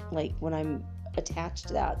spirit, when I'm attached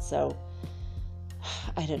to that. So,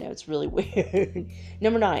 I don't know. It's really weird.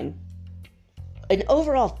 Number 9. An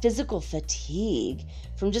overall physical fatigue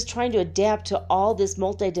from just trying to adapt to all this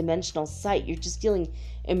multidimensional sight. You're just feeling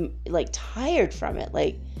tired from it.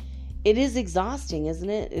 it is exhausting, isn't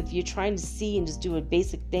it? If you're trying to see and just do a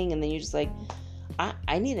basic thing and then you're just like,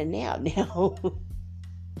 I need a nap now.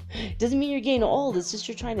 Doesn't mean you're getting old. It's just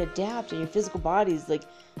you're trying to adapt, and your physical body is like,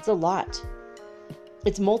 it's a lot.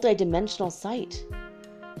 It's multi-dimensional sight.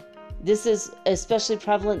 This is especially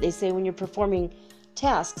prevalent, they say, when you're performing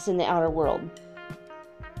tasks in the outer world.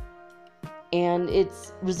 And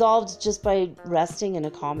it's resolved just by resting in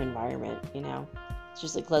a calm environment, It's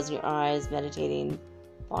just like closing your eyes, meditating,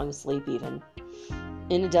 falling asleep even.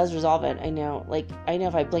 And it does resolve it. I know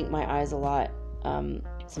if I blink my eyes a lot,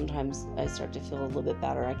 sometimes I start to feel a little bit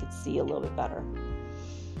better. I could see a little bit better.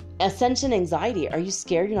 Ascension anxiety. Are you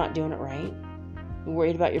scared you're not doing it right? You're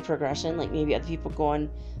worried about your progression? Like maybe other people going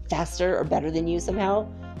faster or better than you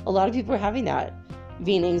somehow? A lot of people are having that.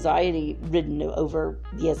 Being anxiety ridden over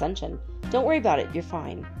the ascension. Don't worry about it. You're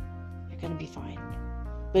fine. You're going to be fine.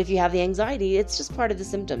 But if you have the anxiety, it's just part of the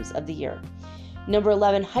symptoms of the year. Number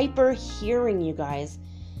 11, hyper hearing, you guys.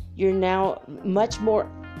 You're now much more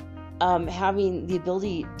having the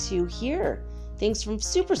ability to hear things from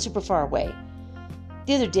super, super far away.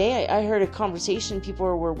 The other day, I heard a conversation.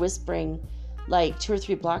 People were whispering like 2 or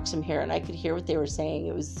 3 blocks from here, and I could hear what they were saying.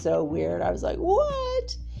 It was so weird. I was like,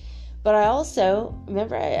 what? But I also,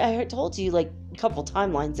 remember I told you like a couple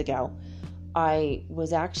timelines ago, I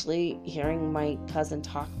was actually hearing my cousin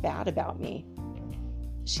talk bad about me.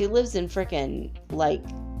 She lives in frickin' like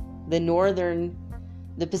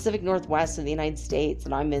the Pacific Northwest of the United States,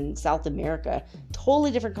 and I'm in South America,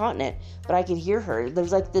 totally different continent, but I could hear her.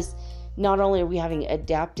 There's like this, not only are we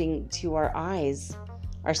adapting to our eyes,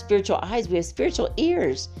 our spiritual eyes, we have spiritual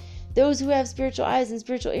ears. Those who have spiritual eyes and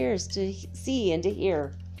spiritual ears to see and to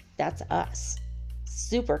hear, that's us.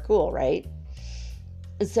 Super cool, right?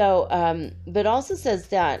 So, but also says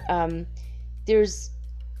that there's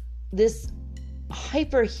this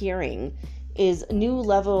hyper hearing is a new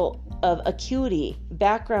level of acuity,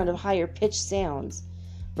 background of higher pitched sounds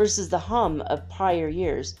versus the hum of prior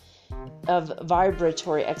years of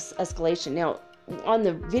vibratory escalation. Now, on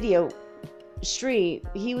the video, Sri,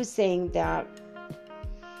 he was saying that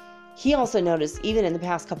he also noticed, even in the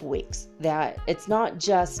past couple weeks, that it's not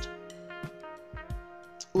just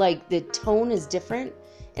like the tone is different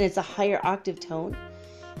and it's a higher octave tone.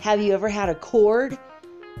 Have you ever had a chord?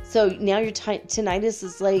 So now your tinnitus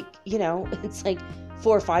is like, it's like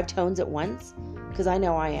 4 or 5 tones at once. Because I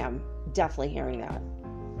know I am definitely hearing that.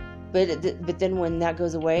 But then when that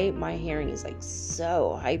goes away, my hearing is like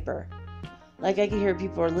so hyper. Like I can hear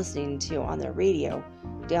people are listening to on their radio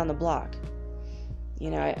down the block.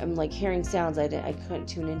 I'm like hearing sounds I couldn't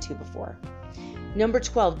tune into before. Number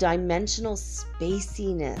 12, dimensional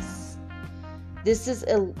spaciness. This is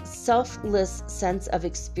a selfless sense of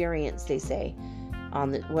experience, they say on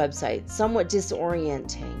the website, somewhat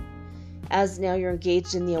disorienting, as now you're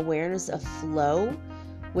engaged in the awareness of flow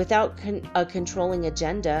without a controlling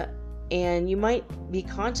agenda, and you might be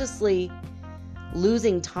consciously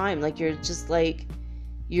losing time, like you're just like,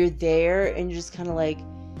 you're there and you're just kind of like,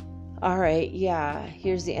 all right, yeah,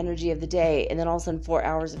 here's the energy of the day, and then all of a sudden 4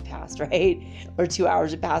 hours have passed, right? Or 2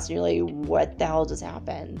 hours have passed, and you're like, what the hell just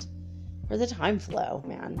happened? Or the time flow,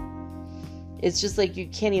 man. It's just like you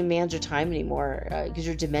can't even manage your time anymore because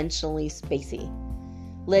you're dimensionally spacey.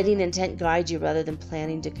 Letting intent guide you rather than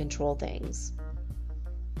planning to control things.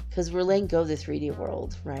 Because we're letting go of the 3D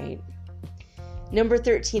world, right? Number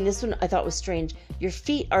 13, this one I thought was strange. Your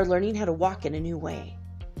feet are learning how to walk in a new way.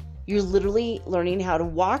 You're literally learning how to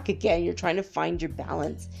walk again. You're trying to find your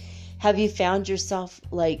balance. Have you found yourself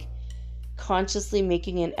like consciously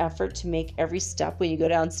making an effort to make every step when you go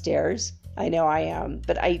downstairs? I know I am,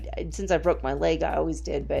 but since I broke my leg, I always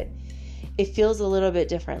did, but it feels a little bit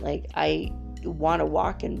different. Like I want to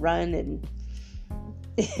walk and run and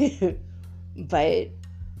but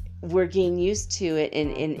we're getting used to it,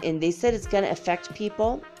 and they said it's going to affect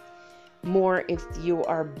people more if you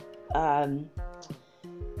are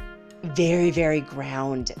very, very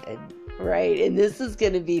grounded, right? And this is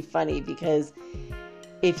going to be funny because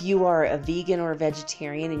if you are a vegan or a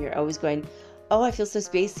vegetarian and you're always going, oh, I feel so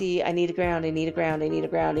spacey, I need a ground, I need a ground, I need a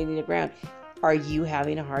ground, I need a ground. Are you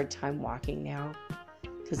having a hard time walking now?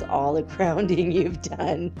 Because all the grounding you've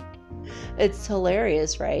done. It's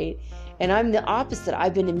hilarious, right? And I'm the opposite.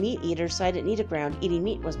 I've been a meat eater, so I didn't need a ground. Eating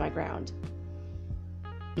meat was my ground.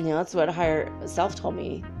 That's what higher self told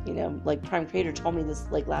me. Like Prime Creator told me this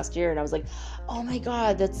like last year, and I was like, oh my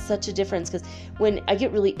God, that's such a difference. Because when I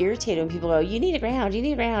get really irritated when people go, you need a ground,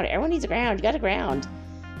 everyone needs a ground, you got a ground.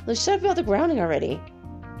 Like, shut up about the grounding already.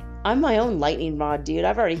 I'm my own lightning rod, dude.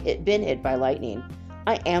 I've already been hit by lightning.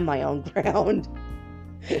 I am my own ground.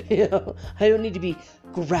 I don't need to be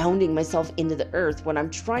grounding myself into the earth when I'm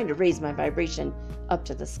trying to raise my vibration up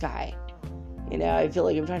to the sky. I feel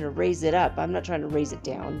like I'm trying to raise it up. I'm not trying to raise it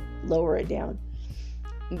down, lower it down.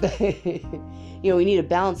 But, we need a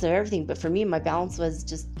balance of everything. But for me, my balance was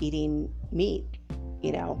just eating meat,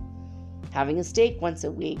 having a steak once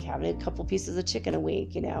a week, having a couple pieces of chicken a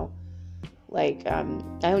week, I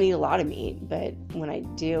don't eat a lot of meat, but when I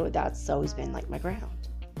do, that's always been like my ground.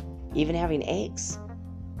 Even having eggs,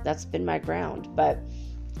 that's been my ground. But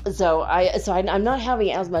I'm not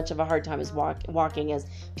having as much of a hard time as walking as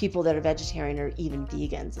people that are vegetarian or even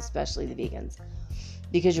vegans, especially the vegans,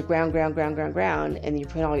 because you're ground, and you're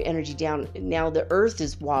putting all your energy down. Now the earth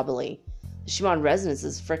is wobbly. The Schumann resonance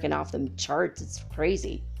is freaking off the charts. It's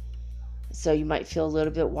crazy. So you might feel a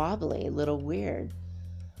little bit wobbly, a little weird.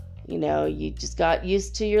 You just got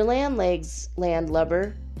used to your land legs,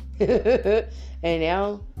 landlubber. And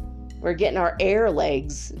now we're getting our air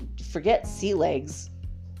legs. Forget sea legs.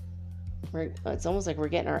 It's almost like we're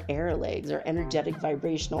getting our air legs, our energetic,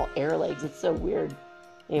 vibrational air legs. It's so weird.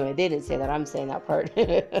 Anyway, they didn't say that. I'm saying that part.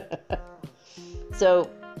 So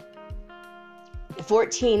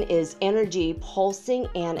 14 is energy, pulsing,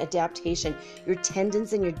 and adaptation. Your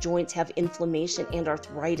tendons and your joints have inflammation and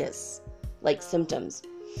arthritis like symptoms.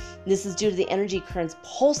 This is due to the energy currents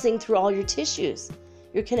pulsing through all your tissues.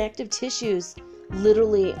 Your connective tissues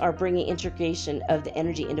literally are bringing integration of the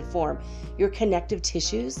energy into form. Your connective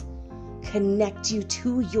tissues connect you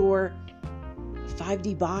to your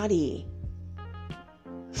 5D body.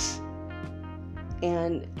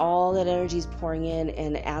 And all that energy is pouring in,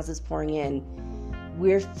 and as it's pouring in,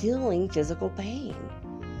 we're feeling physical pain.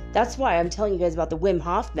 That's why I'm telling you guys about the Wim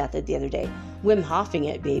Hof method the other day. Wim Hofing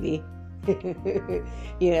it, baby.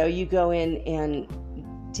 You go in and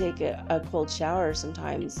take a cold shower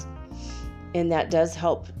sometimes, and that does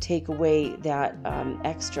help take away that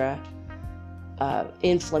extra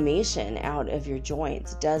inflammation out of your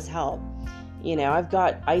joints. It does help. I've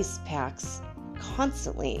got ice packs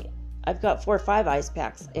constantly. I've got 4 or 5 ice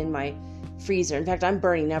packs in my freezer. In fact, I'm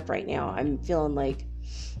burning up right now. I'm feeling like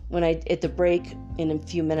when at the break in a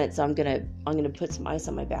few minutes, I'm gonna put some ice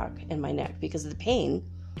on my back and my neck because of the pain,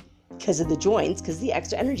 because of the joints, because the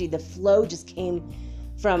extra energy, the flow just came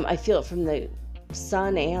from, I feel it from the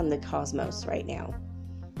sun and the cosmos right now.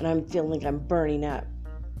 And I'm feeling like I'm burning up.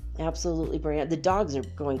 Absolutely burning up. The dogs are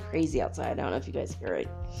going crazy outside. I don't know if you guys hear it.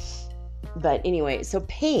 But anyway, so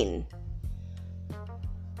pain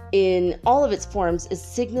in all of its forms is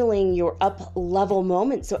signaling your up level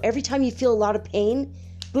moment. So every time you feel a lot of pain,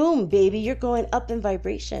 boom, baby, you're going up in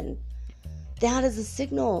vibration. That is a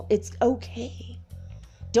signal. It's okay.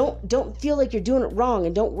 Don't feel like you're doing it wrong,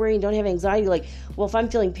 and don't worry and don't have anxiety like, well, if I'm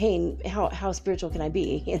feeling pain, how spiritual can I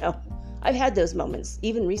be? I've had those moments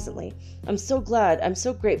even recently. I'm so glad. I'm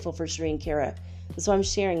so grateful for Sheree and Kara. And so I'm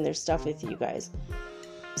sharing their stuff with you guys.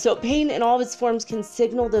 So pain in all of its forms can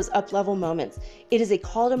signal those up-level moments. It is a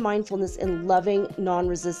call to mindfulness and loving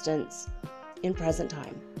non-resistance in present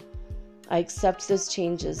time. I accept those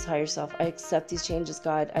changes, higher self. I accept these changes,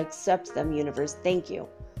 God. I accept them, universe. Thank you.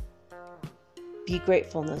 Be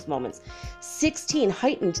grateful in those moments. 16,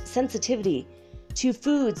 heightened sensitivity to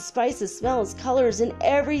foods, spices, smells, colors, and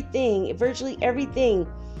everything, virtually everything.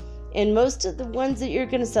 And most of the ones that you're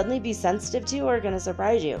going to suddenly be sensitive to are going to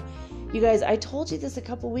surprise you. You guys, I told you this a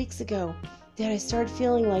couple weeks ago that I started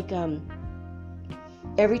feeling like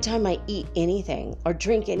every time I eat anything or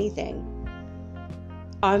drink anything,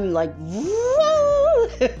 I'm like, whoa!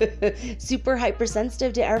 Super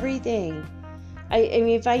hypersensitive to everything. I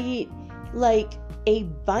mean, if I eat like a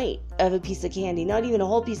bite of a piece of candy, not even a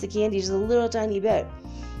whole piece of candy, just a little tiny bit,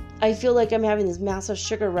 I feel like I'm having this massive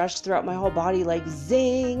sugar rush throughout my whole body, like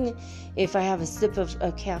zing. If I have a sip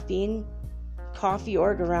of caffeine, coffee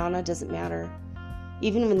or guarana, doesn't matter.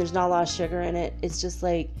 Even when there's not a lot of sugar in it, it's just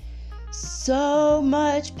like so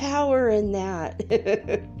much power in that.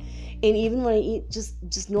 And even when I eat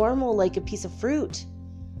just normal, like a piece of fruit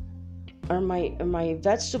or my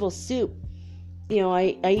vegetable soup,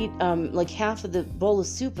 I eat like half of the bowl of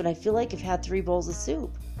soup, and I feel like I've had 3 bowls of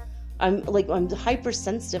soup. I'm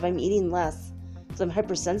hypersensitive. I'm eating less because I'm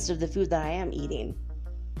hypersensitive to the food that I am eating.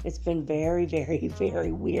 It's been very, very,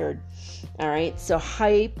 very weird. All right. So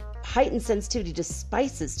heightened sensitivity to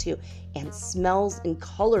spices too, and smells and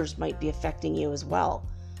colors might be affecting you as well.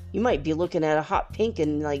 You might be looking at a hot pink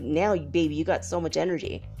and like, now, baby, you got so much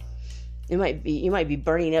energy. You might be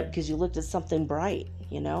burning up because you looked at something bright,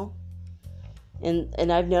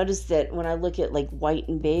 And I've noticed that when I look at like white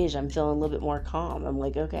and beige, I'm feeling a little bit more calm. I'm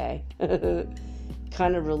like, okay,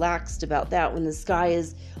 kind of relaxed about that. When the sky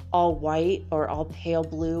is all white or all pale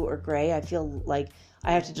blue or gray, I feel like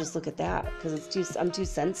I have to just look at that because I'm too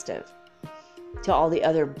sensitive to all the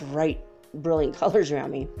other bright, brilliant colors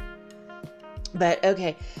around me. But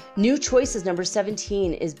okay, new choices number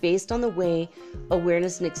 17 is based on the way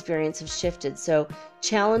awareness and experience have shifted. So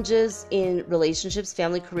challenges in relationships,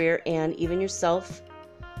 family, career, and even yourself.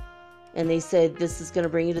 And they said this is going to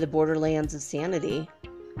bring you to the borderlands of sanity.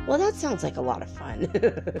 Well, that sounds like a lot of fun.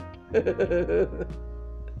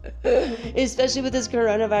 Especially with this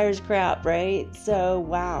coronavirus crap, right? So,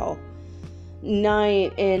 wow.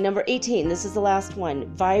 Number 18, this is the last one.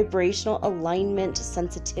 Vibrational alignment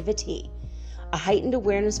sensitivity. A heightened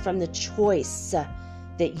awareness from the choice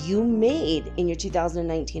that you made in your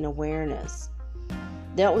 2019 awareness.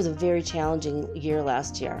 That was a very challenging year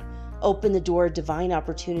last year. Open the door, divine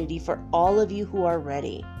opportunity for all of you who are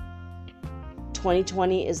ready.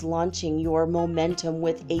 2020 is launching your momentum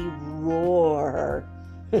with a roar.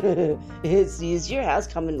 This year has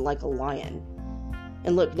come in like a lion.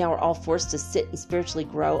 And look, now we're all forced to sit and spiritually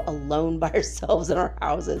grow alone by ourselves in our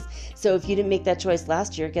houses. So if you didn't make that choice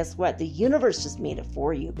last year, guess what? The universe just made it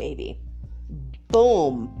for you, baby.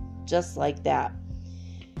 Boom. Just like that.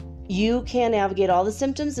 You can navigate all the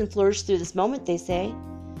symptoms and flourish through this moment, they say.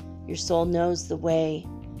 Your soul knows the way.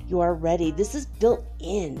 You are ready. This is built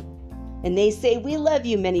in. And they say, we love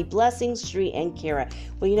you. Many blessings, Shri and Kara.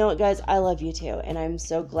 Well, you know what, guys? I love you too. And I'm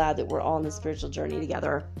so glad that we're all on this spiritual journey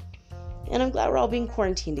together. And I'm glad we're all being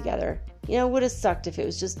quarantined together. You know, it would have sucked if it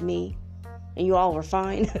was just me and you all were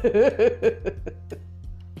fine. And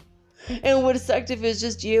it would have sucked if it was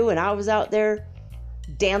just you and I was out there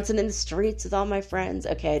dancing in the streets with all my friends.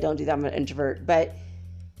 Okay, don't do that. I'm an introvert. But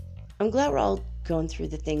I'm glad we're all going through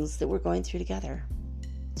the things that we're going through together.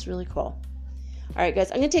 It's really cool. All right, guys,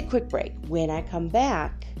 I'm going to take a quick break. When I come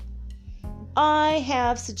back, I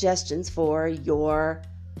have suggestions for your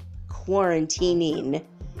quarantining.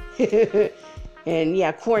 And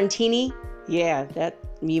yeah, quarantini. Yeah, that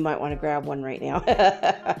you might want to grab one right now.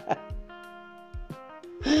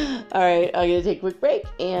 All right, I'm going to take a quick break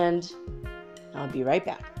and I'll be right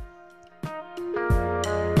back.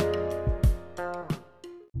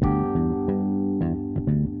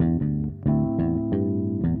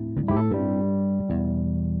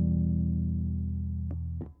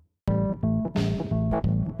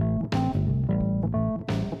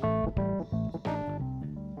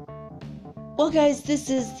 Well, guys, this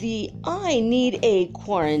is the I Need a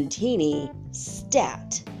Quarantini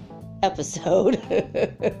Stat episode.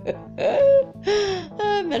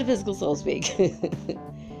 Metaphysical Soul Speak.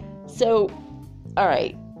 So, all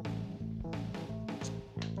right.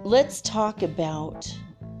 Let's talk about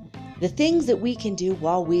the things that we can do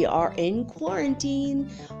while we are in quarantine,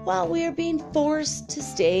 while we are being forced to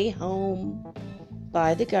stay home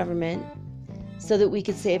by the government so that we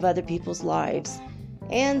could save other people's lives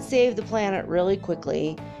and save the planet really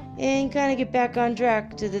quickly and kind of get back on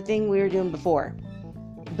track to the thing we were doing before.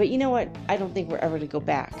 But you know what? I don't think we're ever going to go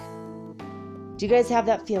back. Do you guys have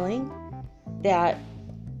that feeling that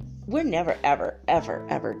we're never, ever, ever,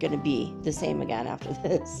 ever going to be the same again after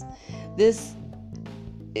this?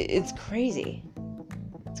 It's crazy.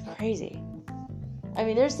 It's crazy. I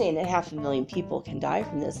mean, they're saying that 500,000 people can die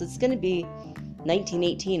from this. It's going to be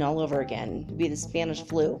 1918 all over again. It'll be the Spanish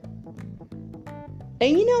flu.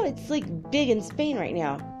 And you know, it's like big in Spain right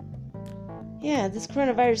now. Yeah, this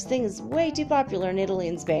coronavirus thing is way too popular in Italy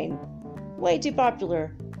and Spain. Way too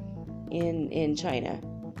popular in China.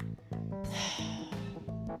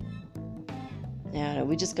 Yeah,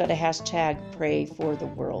 we just got to hashtag pray for the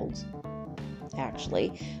world,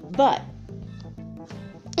 actually. But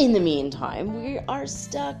in the meantime, we are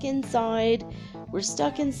stuck inside. We're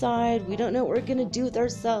stuck inside. We don't know what we're going to do with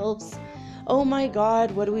ourselves. Oh my God,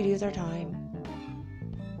 what do we do with our time?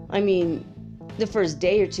 I mean, the first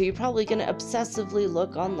day or two, you're probably going to obsessively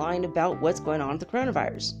look online about what's going on with the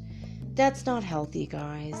coronavirus. That's not healthy,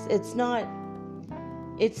 guys. It's not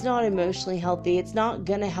emotionally healthy. It's not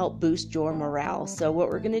going to help boost your morale. So what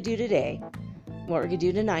we're going to do today, what we're going to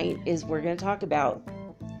do tonight is we're going to talk about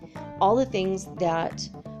all the things that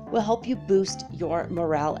will help you boost your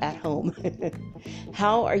morale at home.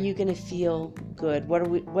 How are you going to feel good?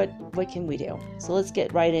 What can we do? So let's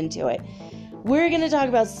get right into it. We're going to talk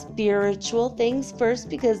about spiritual things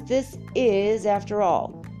first because this is, after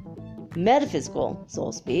all, metaphysical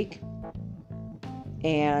soul speak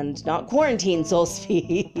and not quarantine soul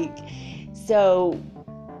speak. So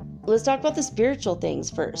let's talk about the spiritual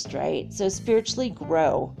things first, right? So spiritually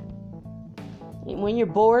grow. When you're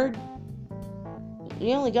bored,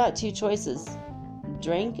 you only got two choices: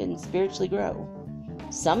 drink and spiritually grow.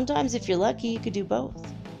 Sometimes if you're lucky, you could do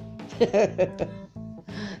both.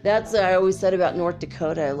 That's what I always said about North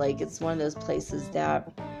Dakota. Like, it's one of those places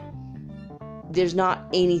that there's not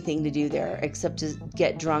anything to do there except to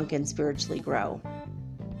get drunk and spiritually grow.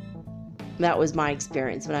 That was my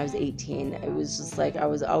experience when I was 18. It was just like I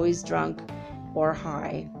was always drunk or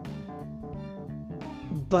high,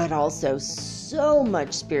 but also so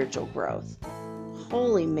much spiritual growth.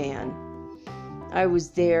 Holy man. I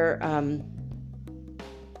was there,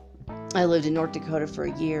 I lived in North Dakota for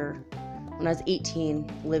a year. When I was 18,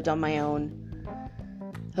 lived on my own.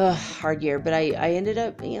 Hard year, but I ended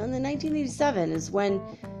up, in the 1987 is when,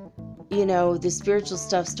 the spiritual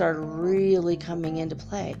stuff started really coming into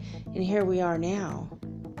play. And here we are now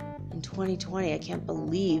in 2020. I can't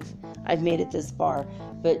believe I've made it this far.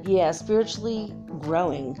 But yeah, spiritually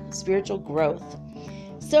growing, spiritual growth.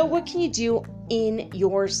 So what can you do in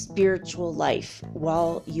your spiritual life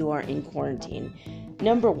while you are in quarantine?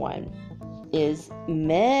 Number one is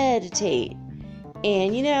meditate.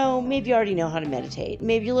 And maybe you already know how to meditate.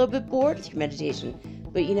 Maybe you're a little bit bored with your meditation.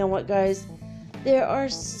 But you know what, guys? There are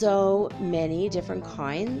so many different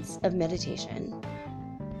kinds of meditation.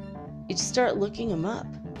 You just start looking them up.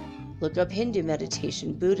 Look up Hindu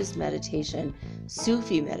meditation, Buddhist meditation,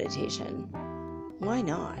 Sufi meditation. Why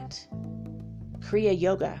not? Kriya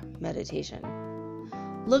Yoga meditation.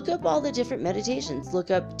 Look up all the different meditations. Look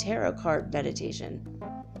up tarot card meditation.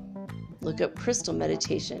 Look up crystal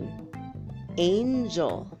meditation.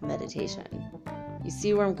 Angel meditation. You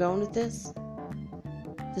see where I'm going with this?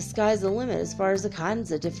 The sky's the limit as far as the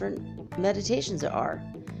kinds of different meditations there are.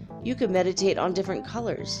 You could meditate on different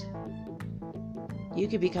colors. You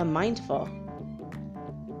could become mindful.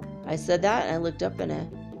 I said that and I looked up and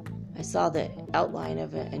I saw the outline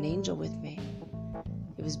of an angel with me.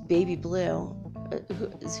 It was baby blue.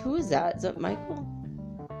 Who is that? Is that Michael?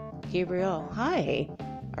 Gabriel. Hi,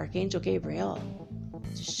 Archangel Gabriel.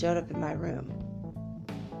 Just showed up in my room.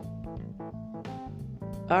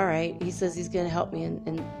 All right, he says he's going to help me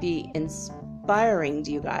and be inspiring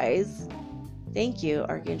to you guys. Thank you,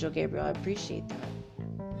 Archangel Gabriel. I appreciate that.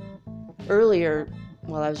 Earlier,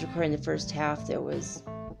 while I was recording the first half, there was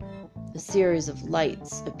a series of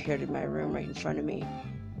lights appeared in my room right in front of me,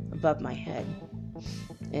 above my head.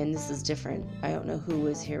 And this is different. I don't know who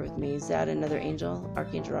is here with me. Is that another angel?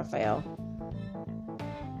 Archangel Raphael.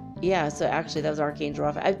 Yeah, so actually that was Archangel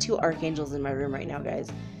Raphael. I have two archangels in my room right now, guys.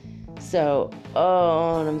 So,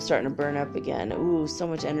 and I'm starting to burn up again. Ooh, so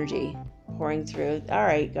much energy pouring through. All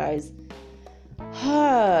right, guys.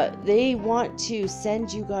 They want to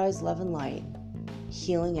send you guys love and light.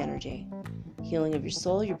 Healing energy. Healing of your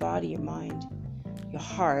soul, your body, your mind, your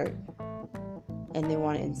heart. And they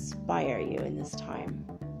want to inspire you in this time.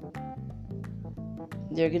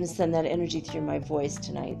 They're going to send that energy through my voice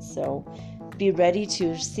tonight. So be ready to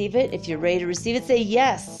receive it. If you're ready to receive it, say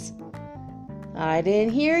yes. I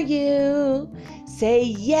didn't hear you. Say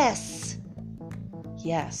yes.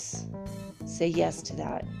 Yes. Say yes to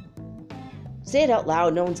that. Say it out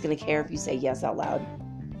loud. No one's going to care if you say yes out loud.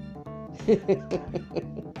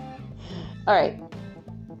 All right.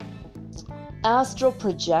 Astral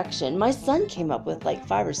projection. My son came up with like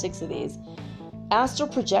 5 or 6 of these. Astral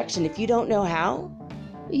projection. If you don't know how,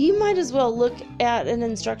 you might as well look at an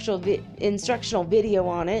instructional video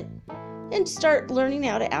on it and start learning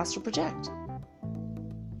how to astral project.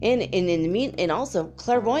 And also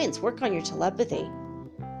clairvoyance. Work on your telepathy.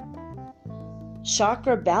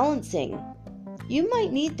 Chakra balancing. You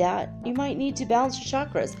might need that. You might need to balance your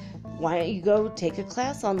chakras. Why don't you go take a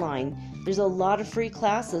class online? There's a lot of free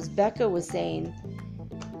classes. Becca was saying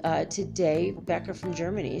today, Becca from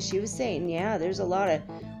Germany, she was saying, yeah, there's a lot of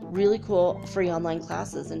really cool free online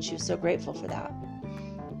classes, and she was so grateful for that.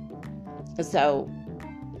 So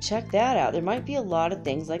check that out. There might be a lot of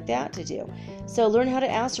things like that to do. So learn how to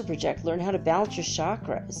astral project, learn how to balance your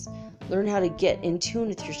chakras, learn how to get in tune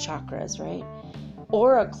with your chakras, right?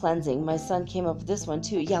 Aura cleansing. My son came up with this one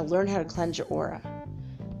too. Yeah, learn how to cleanse your aura.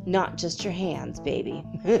 Not just your hands, baby.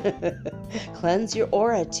 Cleanse your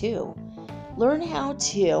aura too. Learn how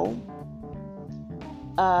to,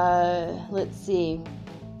 let's see.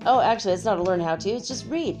 Oh, actually, it's not a learn how to. It's just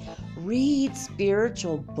read. Read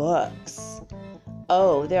spiritual books.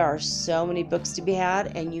 Oh, there are so many books to be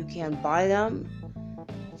had, and you can buy them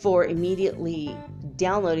for immediately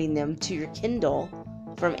downloading them to your Kindle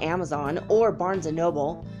from Amazon or Barnes &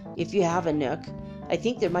 Noble if you have a Nook. I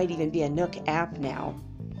think there might even be a Nook app now.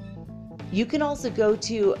 You can also go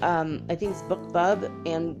to, I think it's BookBub,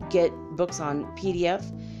 and get books on PDF.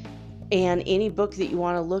 And any book that you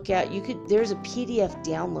want to look at, there's a PDF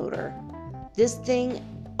downloader. This thing,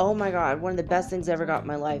 oh my God, one of the best things I ever got in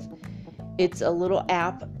my life. It's a little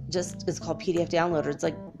app, it's called PDF Downloader. It's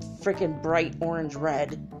like freaking bright orange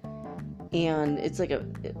red. and it's like a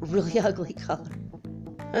really ugly color.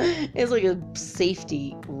 It's like a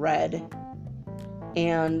safety red.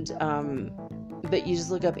 And but you just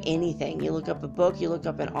look up anything. You look up a book, you look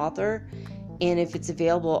up an author, and if it's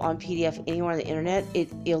available on PDF anywhere on the internet,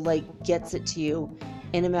 it like gets it to you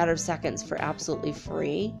in a matter of seconds for absolutely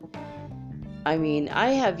free. I mean,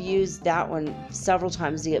 I have used that one several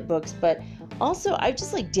times to get books, but also I've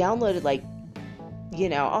just like downloaded like, you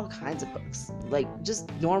know, all kinds of books, like just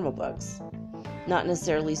normal books, not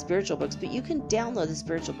necessarily spiritual books, but you can download the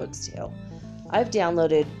spiritual books too. I've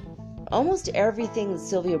downloaded almost everything that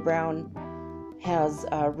Sylvia Browne has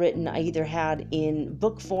written. I either had in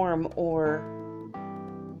book form or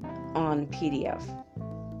on PDF,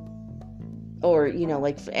 or, you know,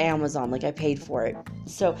 like for Amazon, like I paid for it.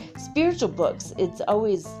 So spiritual books, it's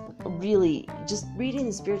always really just reading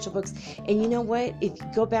the spiritual books. And you know what? If you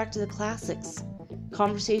go back to the classics,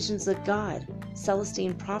 Conversations with God,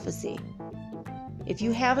 Celestine Prophecy, if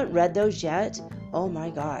you haven't read those yet, oh my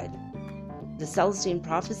God. The Celestine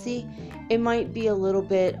Prophecy, it might be a little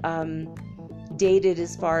bit dated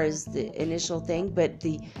as far as the initial thing, but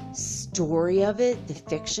the story of it, the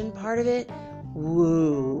fiction part of it,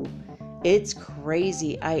 woo, it's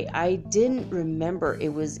crazy. I didn't remember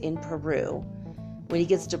it was in Peru. When he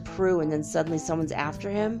gets to Peru and then suddenly someone's after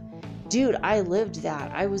him. Dude, I lived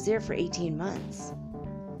that. I was there for 18 months.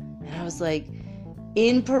 And I was like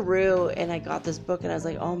in Peru, and I got this book and I was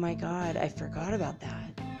like, oh my God, I forgot about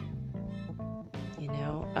that. You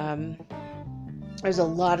know, there's a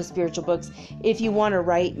lot of spiritual books. If you want to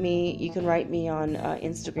write me, you can write me on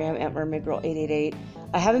Instagram at mermaidgirl888.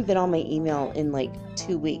 I haven't been on my email in like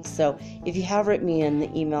 2 weeks. So if you have written me in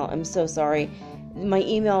the email, I'm so sorry. My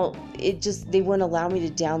email, they wouldn't allow me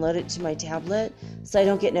to download it to my tablet. So I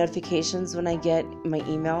don't get notifications when I get my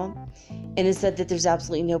email. And it said that there's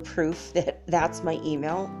absolutely no proof that that's my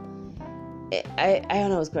email. I don't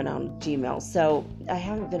know what's going on with Gmail, so I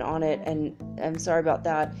haven't been on it, and I'm sorry about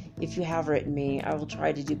that. If you have written me, I will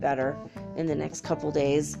try to do better in the next couple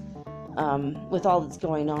days. With all that's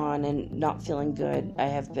going on and not feeling good, I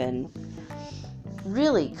have been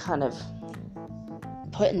really kind of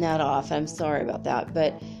putting that off. I'm sorry about that,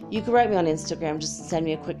 but you can write me on Instagram. Just send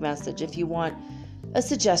me a quick message if you want a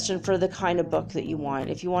suggestion for the kind of book that you want.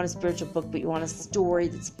 If you want a spiritual book, but you want a story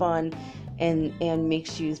that's fun and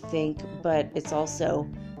makes you think, but it's also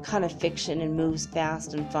kind of fiction and moves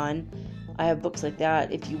fast and fun, I have books like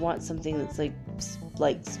that. If you want something that's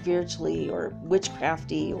like spiritually or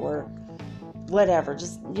witchcrafty or whatever,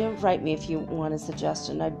 just, you know, write me if you want a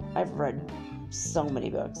suggestion. I've read so many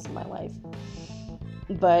books in my life.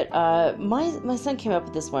 But my son came up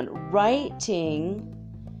with this one: writing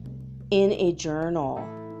in a journal.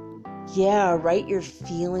 Yeah, write your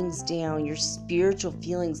feelings down, your spiritual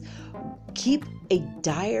feelings. Keep a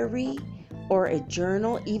diary or a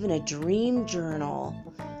journal, even a dream journal.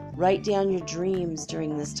 Write down your dreams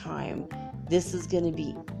during this time. This is going to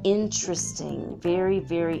be interesting, very,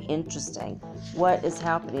 very interesting. What is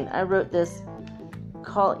happening? I wrote this.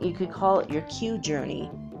 You could call it your Q journey,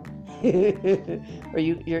 or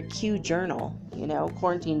your Q journal. You know,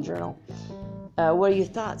 quarantine journal. What are your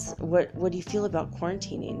thoughts? What do you feel about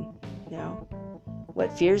quarantining? You know,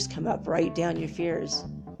 what fears come up? Write down your fears.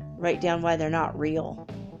 Write down why they're not real.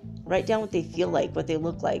 Write down what they feel like, what they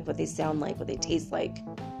look like, what they sound like, what they taste like.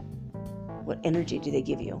 What energy do they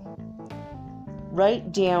give you?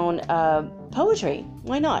 Write down poetry.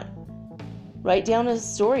 Why not? Write down a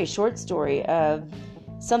story, short story,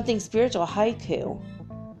 something spiritual, haiku.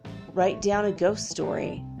 Write down a ghost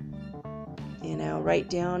story. You know,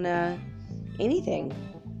 write down anything.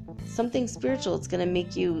 Something spiritual. It's going to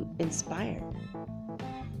make you inspired.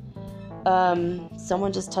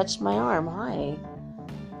 Someone just touched my arm. Hi.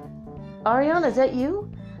 Ariana, is that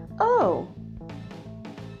you? Oh.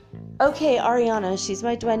 Okay, Ariana, she's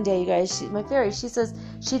my duende, you guys. She's my fairy. She says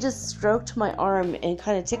she just stroked my arm and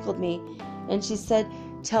kind of tickled me. And she said,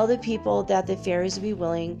 tell the people that the fairies will be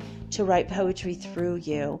willing to write poetry through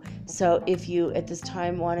you. So if you at this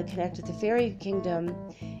time want to connect with the fairy kingdom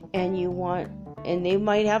and they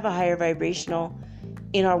might have a higher vibrational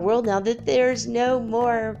in our world now that there's no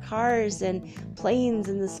more cars and planes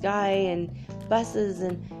in the sky and buses,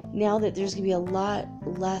 and now that there's going to be a lot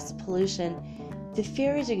less pollution, the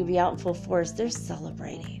fairies are going to be out in full force. They're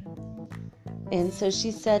celebrating. And so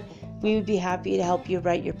she said, we would be happy to help you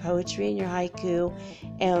write your poetry and your haiku,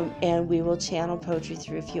 and we will channel poetry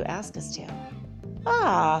through if you ask us to.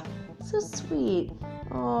 Ah, so sweet.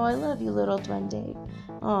 Oh, I love you, little duende.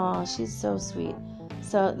 Oh, she's so sweet.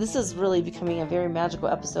 So this is really becoming a very magical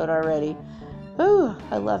episode already. Ooh,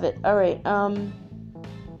 I love it. All right.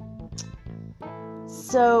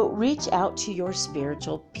 So reach out to your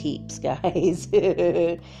spiritual peeps, guys.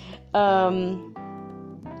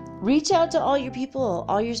 Reach out to all your people,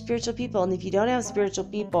 all your spiritual people. And if you don't have spiritual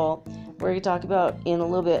people, we're going to talk about in a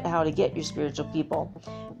little bit how to get your spiritual people.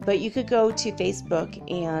 But you could go to Facebook,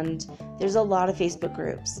 and there's a lot of Facebook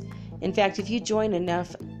groups. In fact, if you join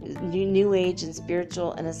enough New Age and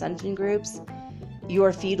spiritual and ascension groups,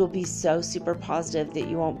 your feed will be so super positive that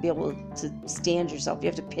you won't be able to stand yourself. You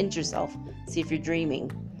have to pinch yourself, see if you're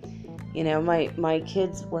dreaming. You know, my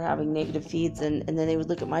kids were having negative feeds, and then they would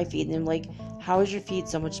look at my feed and they're like, how is your feed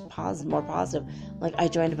so much more positive? Like, I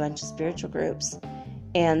joined a bunch of spiritual groups,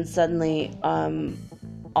 and suddenly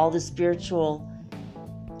all the spiritual,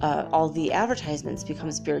 all the advertisements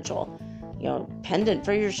become spiritual. You know, pendant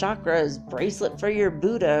for your chakras, bracelet for your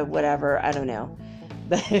Buddha, whatever, I don't know.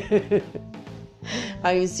 But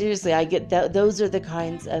I mean, seriously, I get that. Those are the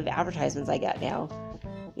kinds of advertisements I get now.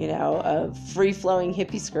 You know, free-flowing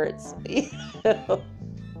hippie skirts. You know?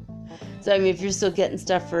 So, I mean, if you're still getting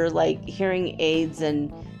stuff for, like, hearing aids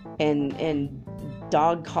and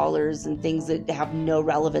dog collars and things that have no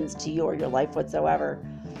relevance to you or your life whatsoever,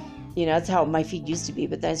 you know, that's how my feed used to be.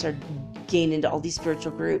 But then I started getting into all these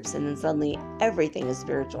spiritual groups, and then suddenly everything is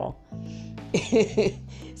spiritual.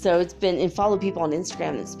 So it's been, and follow people on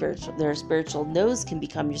Instagram that's spiritual. They're spiritual. Those can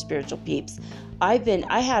become your spiritual peeps. I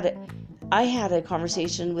had a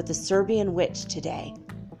conversation with a Serbian witch today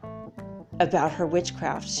about her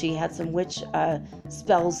witchcraft. She had some witch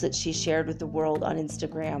spells that she shared with the world on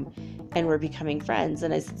Instagram, and we're becoming friends.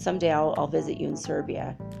 And I said, someday I'll visit you in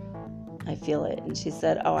Serbia. I feel it. And she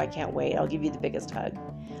said, oh, I can't wait. I'll give you the biggest hug.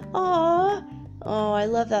 Aww. Oh, I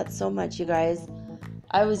love that so much, you guys.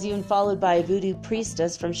 I was even followed by a voodoo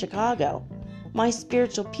priestess from Chicago. My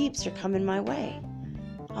spiritual peeps are coming my way.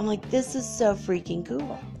 I'm like, this is so freaking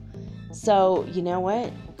cool. So, you know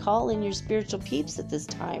what? Call in your spiritual peeps at this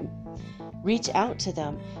time. Reach out to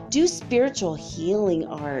them. Do spiritual healing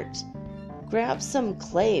art. Grab some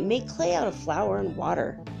clay. Make clay out of flour and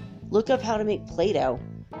water. Look up how to make Play-Doh.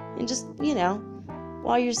 And just, you know,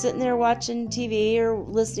 while you're sitting there watching TV or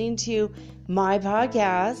listening to my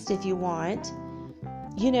podcast, if you want,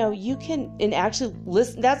 you know, you can, and actually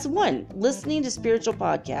listen. That's one, listening to spiritual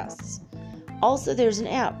podcasts. Also, there's an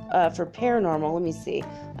app for paranormal. Let me see.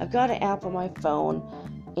 I've got an app on my phone,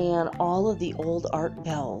 and all of the old art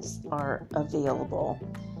bells are available.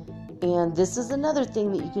 And this is another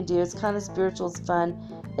thing that you can do. It's kind of spiritual. It's fun.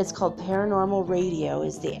 It's called Paranormal Radio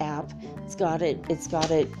is the app. It's got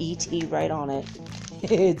an ET right on it.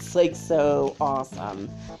 It's like so awesome.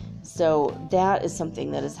 So that is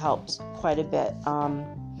something that has helped quite a bit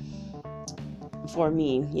for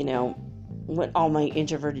me. You know, when all my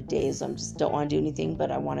introverted days, I just don't want to do anything, but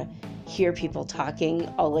I want to hear people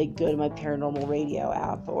talking. I'll like go to my Paranormal Radio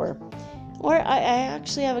app, or I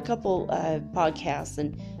actually have a couple podcasts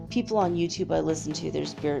and people on YouTube I listen to. They're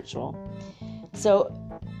spiritual. So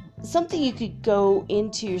something you could go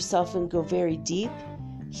into yourself and go very deep.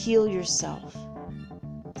 Heal yourself.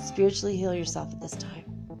 Spiritually heal yourself at this time.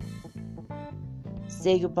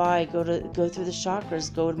 Say goodbye. Go through the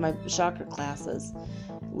chakras. Go to my chakra classes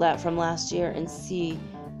from last year and see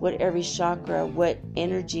what every chakra, what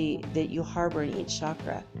energy that you harbor in each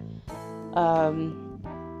chakra.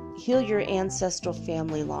 Heal your ancestral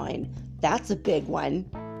family line. That's a big one.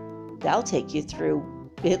 That'll take you through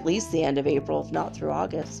at least the end of April, if not through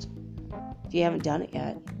August, if you haven't done it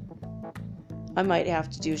yet. I might have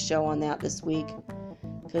to do a show on that this week,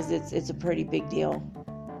 because it's a pretty big deal.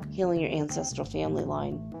 Healing your ancestral family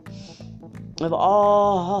line of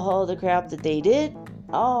all the crap that they did,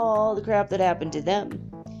 all the crap that happened to them,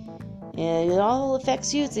 and it all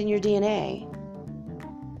affects you. It's in your DNA.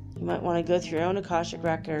 You might want to go through your own Akashic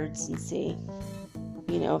records and see,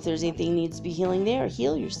 you know, if there's anything needs to be healing there.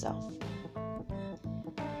 Heal yourself.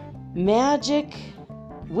 Magic,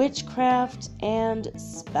 witchcraft, and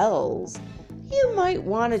spells. You might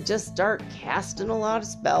want to just start casting a lot of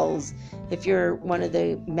spells if you're one of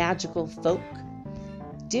the magical folk.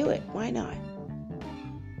 Do it. Why not?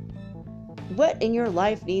 What in your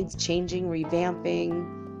life needs changing,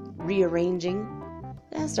 revamping, rearranging?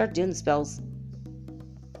 Start doing the spells.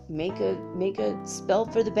 Make a spell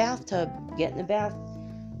for the bathtub. Get in the bath.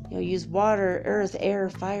 You know, use water, earth, air,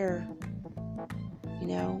 fire. You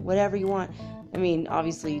know, whatever you want. I mean,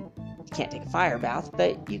 obviously, you can't take a fire bath,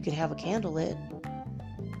 but you could have a candle lit.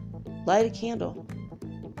 Light a candle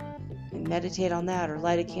and meditate on that, or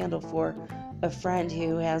light a candle for a friend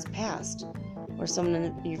who has passed, or someone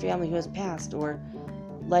in your family who has passed, or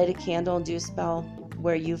light a candle and do a spell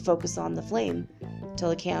where you focus on the flame till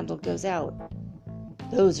the candle goes out.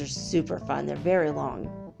 Those are super fun. They're very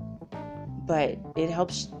long, but it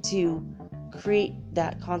helps to create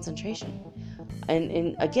that concentration.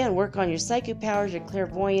 And again, work on your psychic powers, your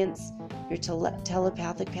clairvoyance, your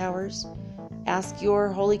telepathic powers. Ask your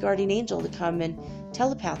holy guardian angel to come and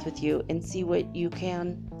telepath with you and see what you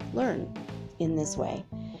can learn in this way.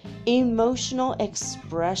 Emotional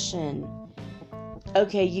expression.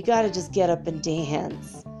 Okay, you got to just get up and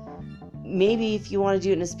dance. Maybe if you want to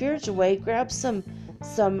do it in a spiritual way, grab some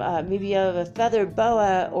maybe you have a feathered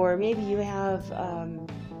boa, or maybe you have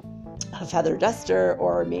a feather duster,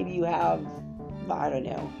 or maybe you have, I don't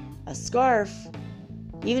know, a scarf.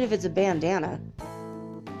 Even if it's a bandana,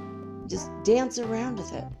 just dance around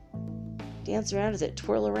with it. Dance around with it.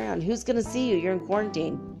 Twirl around. Who's going to see you? You're in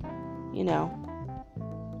quarantine. You know.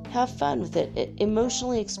 Have fun with it.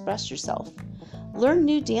 Emotionally express yourself. Learn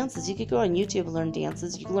new dances. You could go on YouTube and learn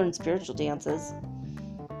dances. You can learn spiritual dances.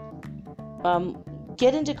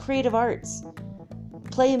 Get into creative arts.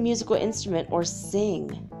 Play a musical instrument or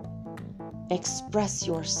sing. Express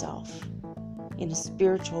yourself in a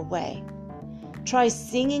spiritual way. Try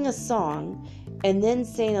singing a song and then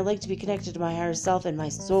saying, I'd like to be connected to my higher self and my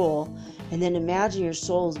soul. And then imagine your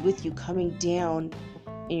soul is with you coming down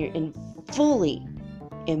and you're fully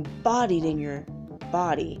embodied in your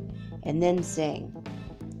body. And then sing.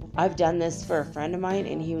 I've done this for a friend of mine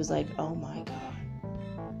and he was like, oh my God.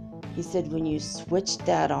 He said, when you switched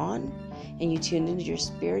that on and you tuned into your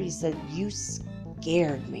spirit, he said, you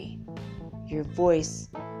scared me. Your voice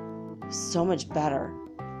was so much better.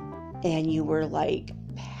 And you were like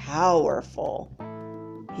powerful.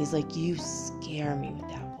 He's like, you scare me with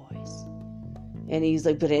that voice. And he's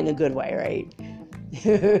like, but in a good way, right?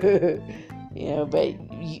 But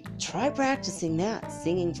try practicing that,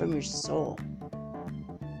 singing from your soul.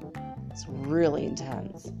 It's really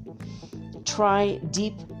intense. Try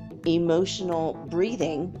deep emotional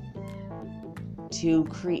breathing to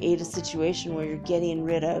create a situation where you're getting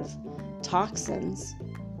rid of toxins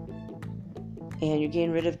and you're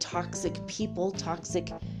getting rid of toxic people,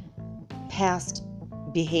 toxic past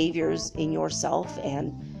behaviors in yourself,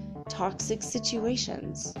 and toxic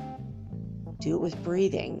situations. Do it with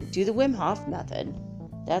breathing. Do the Wim Hof method.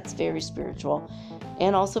 That's very spiritual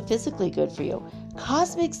and also physically good for you.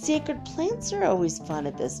 Cosmic sacred plants are always fun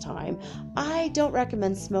at this time. I don't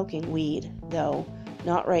recommend smoking weed, though.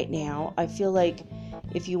 Not right now. I feel like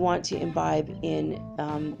if you want to imbibe in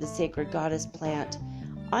the sacred goddess plant,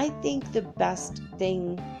 I think the best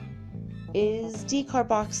thing is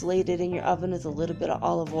decarboxylate it in your oven with a little bit of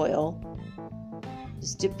olive oil.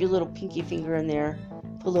 Just dip your little pinky finger in there,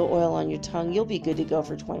 put a little oil on your tongue. You'll be good to go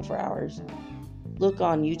for 24 hours. Look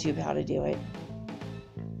on YouTube how to do it.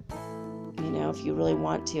 If you really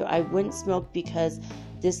want to. I wouldn't smoke because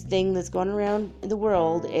this thing that's going around in the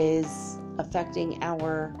world is affecting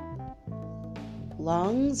our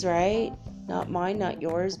lungs, right? Not mine, not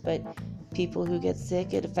yours, but people who get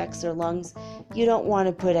sick, it affects their lungs. You don't want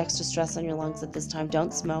to put extra stress on your lungs at this time.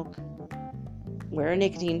 Don't smoke. Wear a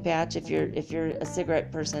nicotine patch if you're a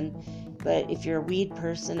cigarette person. But if you're a weed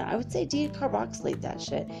person, I would say decarboxylate that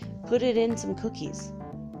shit. Put it in some cookies.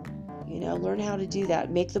 Learn how to do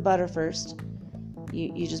that. Make the butter first.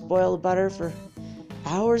 You just boil the butter for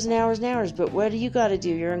hours and hours and hours. But what do you got to do?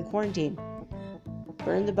 You're in quarantine.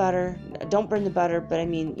 Burn the butter. Don't burn the butter, but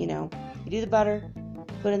you do the butter,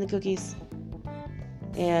 put in the cookies,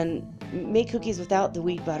 and make cookies without the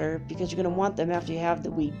wheat butter because you're going to want them after you have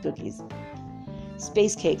the wheat cookies.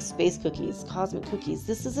 Space cakes, space cookies, cosmic cookies.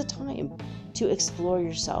 This is a time to explore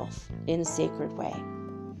yourself in a sacred way.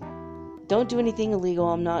 Don't do anything illegal.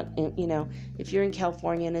 I'm not, if you're in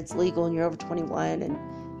California and it's legal and you're over 21 and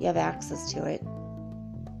you have access to it,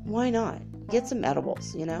 why not? Get some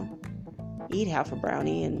edibles, Eat half a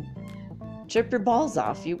brownie and trip your balls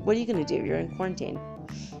off. What are you going to do? You're in quarantine.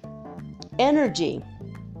 Energy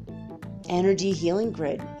healing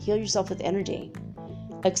grid. Heal yourself with energy.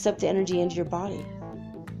 Accept the energy into your body.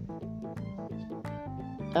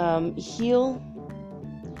 Heal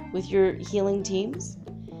with your healing teams.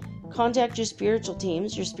 Contact your spiritual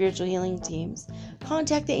teams, your spiritual healing teams.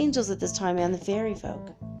 Contact the angels at this time and the fairy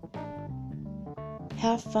folk.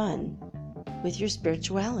 Have fun with your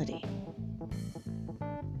spirituality.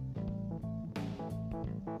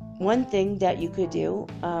 One thing that you could do,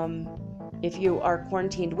 if you are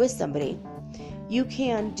quarantined with somebody, you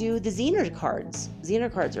can do the Zener cards. Zener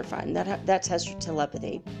cards are fun. That tests your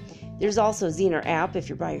telepathy. There's also a Zener app if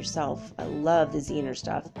you're by yourself. I love the Zener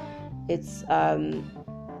stuff. It's,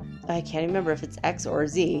 I can't remember if it's X or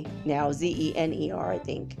Z now, Zener, I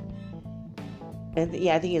think. And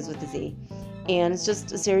I think it's with the Z. And it's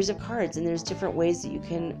just a series of cards, and there's different ways that you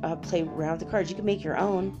can play around with the cards. You can make your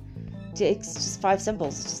own. takes just 5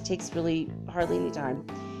 symbols. It just takes really hardly any time.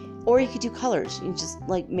 Or you could do colors. You just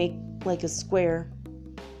like make like a square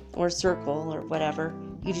or a circle or whatever.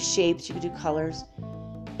 You could do shapes, you could do colors,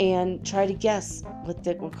 and try to guess what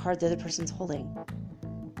card the other person's holding.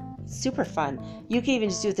 It's super fun. You can even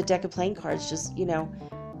just do it with a deck of playing cards. Just,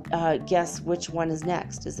 guess which one is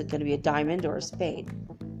next. Is it going to be a diamond or a spade?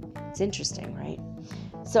 It's interesting, right?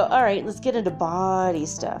 So, all right, let's get into body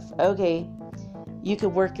stuff. Okay, you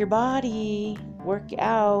could work your body, work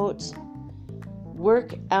out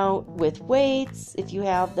with weights if you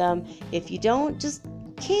have them. If you don't, just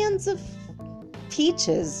cans of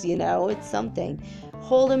peaches, it's something.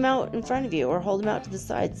 Hold them out in front of you or hold them out to the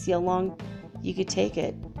side. See how long you could take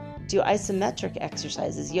it. Do isometric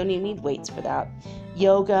exercises. You don't even need weights for that.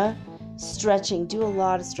 Yoga, stretching. Do a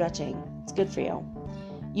lot of stretching. It's good for you.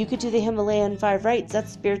 You could do the Himalayan 5 rites.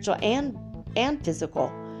 That's spiritual and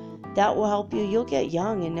physical. That will help you. You'll get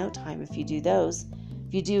young in no time if you do those.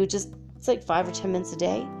 If you do it's like 5 or 10 minutes a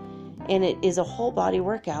day. And it is a whole body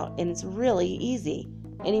workout. And it's really easy.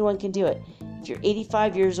 Anyone can do it. If you're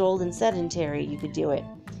 85 years old and sedentary, you could do it.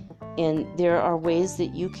 And there are ways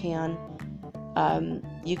that you can,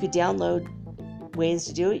 you could download ways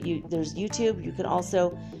to do it. There's YouTube. You can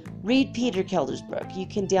also read Peter Kelder's book. You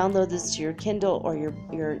can download this to your Kindle or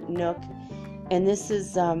your Nook. And this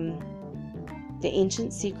is The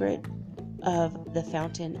Ancient Secret of the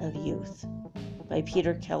Fountain of Youth by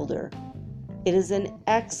Peter Kelder. It is an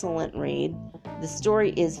excellent read. The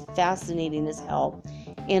story is fascinating as hell.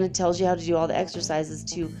 And it tells you how to do all the exercises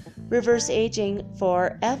to reverse aging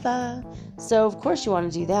forever. So, of course, you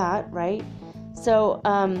want to do that, right? So,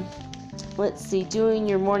 let's see. Doing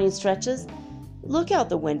your morning stretches. Look out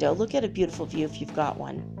the window. Look at a beautiful view if you've got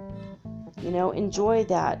one. Enjoy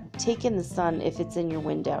that. Take in the sun if it's in your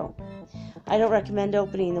window. I don't recommend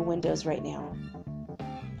opening the windows right now.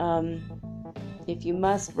 If you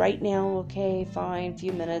must right now, okay, fine,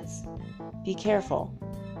 few minutes. Be careful.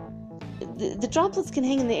 The droplets can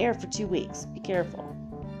hang in the air for 2 weeks. Be careful.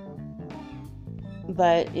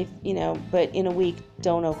 But but in a week,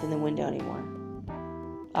 don't open the window anymore.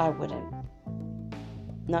 I wouldn't.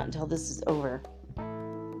 Not until this is over.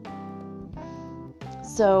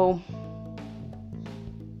 So,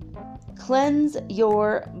 cleanse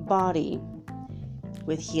your body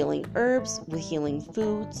with healing herbs, with healing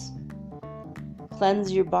foods.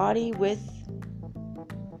 Cleanse your body with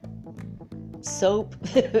soap.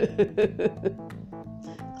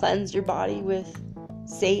 Cleanse your body with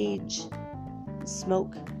sage.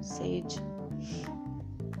 Smoke sage.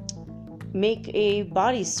 Make a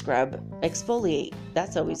body scrub. Exfoliate.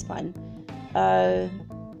 That's always fun.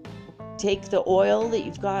 Take the oil that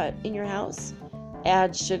you've got in your house,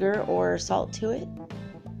 add sugar or salt to it,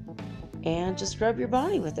 and just scrub your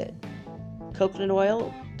body with it. Coconut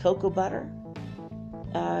oil, cocoa butter.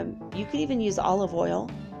 You could even use olive oil.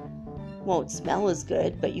 Won't smell as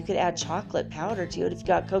good, but you could add chocolate powder to it if you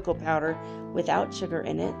got cocoa powder without sugar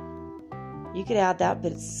in it. You could add that,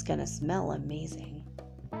 but it's going to smell amazing.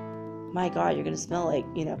 My God, you're going to smell like,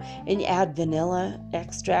 and you add vanilla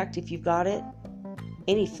extract if you've got it.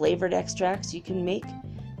 Any flavored extracts, you can make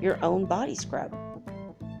your own body scrub.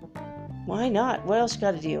 Why not? What else you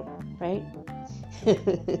got to do, right?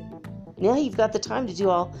 Now you've got the time to do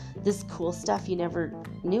all this cool stuff you never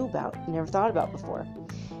knew about, you never thought about before.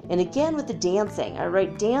 And again with the dancing, all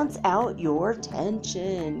right, dance out your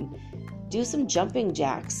tension. Do some jumping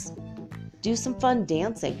jacks. Do some fun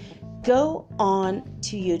dancing. Go on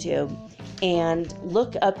to YouTube and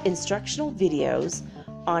look up instructional videos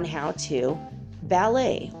on how to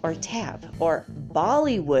ballet or tap or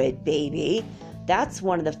Bollywood, baby. That's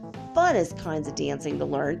one of the funnest kinds of dancing to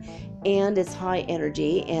learn, and it's high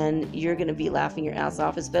energy, and you're going to be laughing your ass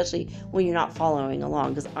off, especially when you're not following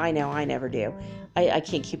along, because I know I never do. I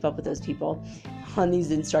can't keep up with those people on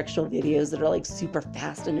these instructional videos that are like super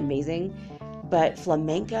fast and amazing. But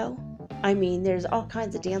flamenco, I mean, there's all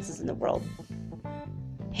kinds of dances in the world.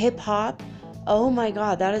 Hip hop, oh my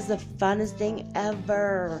God, that is the funnest thing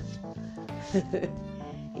ever.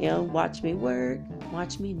 Watch me work,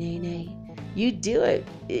 watch me nay. You do it.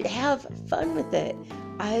 Have fun with it.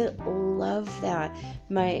 I love that.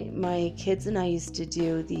 My kids and I used to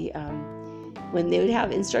do the when they would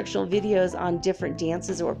have instructional videos on different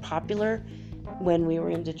dances that were popular when we were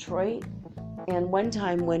in Detroit. And one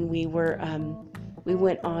time when we were we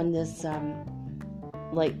went on this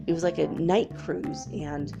it was like a night cruise,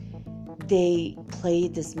 and they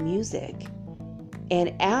played this music.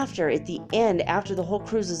 And after the whole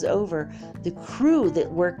cruise is over, the crew that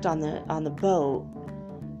worked on the boat,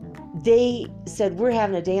 they said, "We're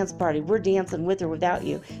having a dance party. We're dancing with or without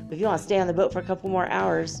you. But if you want to stay on the boat for a couple more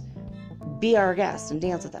hours, be our guest and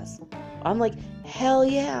dance with us. I'm like, hell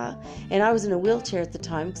yeah. And I was in a wheelchair at the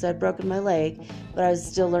time because I'd broken my leg, but I was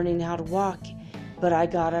still learning how to walk. But I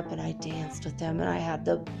got up and I danced with them, and I had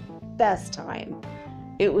the best time.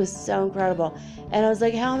 It was so incredible. And I was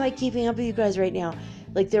like, how am I keeping up with you guys right now?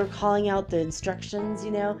 Like, they were calling out the instructions,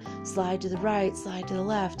 slide to the right, slide to the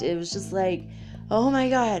left. It was just like, oh my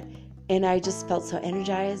God. And I just felt so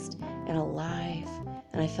energized and alive,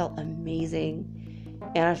 and I felt amazing.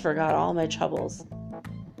 And I forgot all my troubles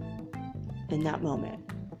in that moment.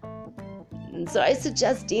 And so I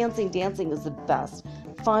suggest dancing. Dancing is the best.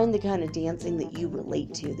 Find the kind of dancing that you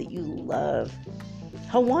relate to, that you love.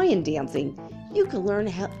 Hawaiian dancing. You can learn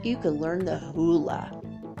the hula.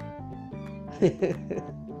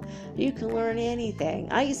 You can learn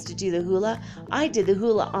anything. I used to do the hula. I did the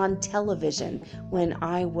hula on television when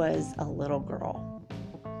I was a little girl.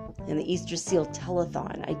 In the Easter Seal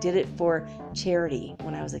Telethon. I did it for charity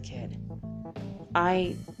when I was a kid.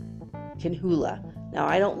 I can hula. Now,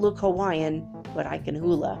 I don't look Hawaiian, but I can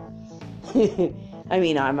hula. I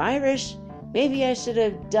mean, I'm Irish. Maybe I should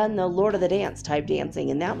have done the Lord of the Dance type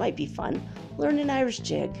dancing, and that might be fun. Learn an Irish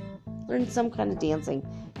jig. Learn some kind of dancing.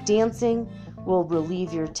 Dancing will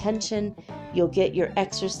relieve your tension. You'll get your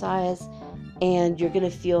exercise, and you're going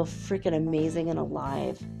to feel freaking amazing and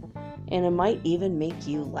alive. And it might even make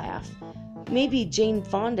you laugh. Maybe Jane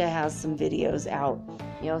Fonda has some videos out.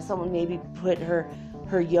 Someone maybe put her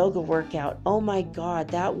yoga workout. Oh my God,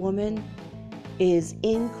 that woman is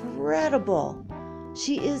incredible.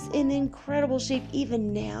 She is in incredible shape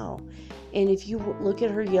even now. And if you look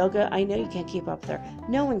at her yoga, I know you can't keep up with her.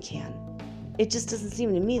 No one can. It just doesn't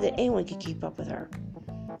seem to me that anyone could keep up with her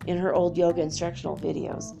in her old yoga instructional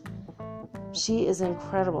videos. She is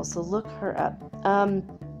incredible. So look her up.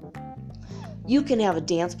 You can have a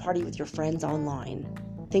dance party with your friends online.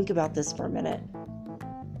 Think about this for a minute.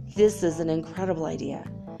 This is an incredible idea.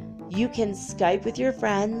 You can Skype with your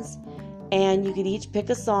friends, and you could each pick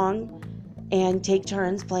a song and take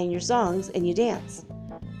turns playing your songs, and you dance.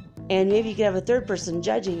 And maybe you could have a third person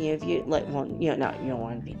judging you if you like. Well, you don't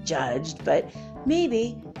want to be judged, but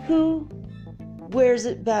maybe who wears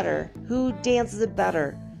it better, who dances it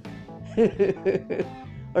better,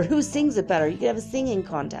 or who sings it better. You could have a singing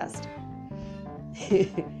contest.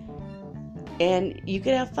 And you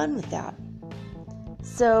could have fun with that.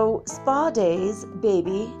 So spa days,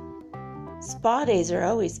 baby. Spa days are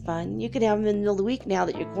always fun. You can have them in the middle of the week now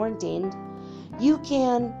that you're quarantined. You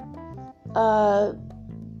can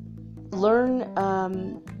learn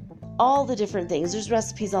all the different things. There's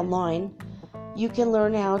recipes online. You can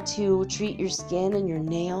learn how to treat your skin and your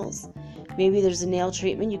nails. Maybe there's a nail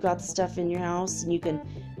treatment. You got the stuff in your house, and you can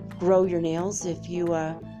grow your nails if you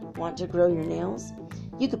want to grow your nails.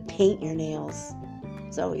 You could paint your nails.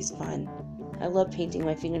 It's always fun. I love painting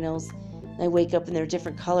my fingernails. I wake up and they're a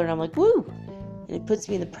different color, and I'm like, woo! And it puts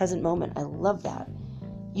me in the present moment. I love that.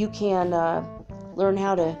 You can learn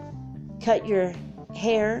how to cut your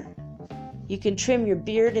hair. You can trim your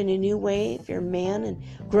beard in a new way if you're a man, and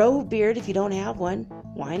grow a beard if you don't have one.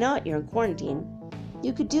 Why not? You're in quarantine.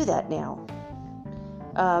 You could do that now.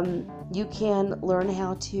 You can learn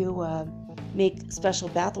how to make special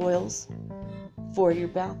bath oils for your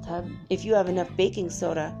bathtub. If you have enough baking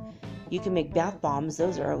soda, you can make bath bombs.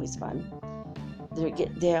 Those are always fun. They'll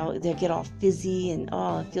get all fizzy, and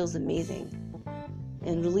it feels amazing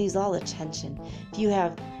and relieves all the tension. If you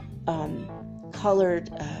have colored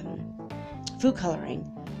food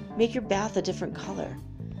coloring, make your bath a different color.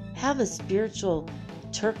 Have a spiritual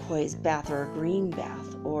turquoise bath, or a green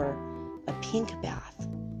bath, or a pink bath.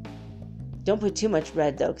 Don't put too much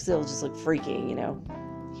red though, because it'll just look freaky. You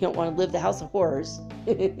don't want to live the house of horrors.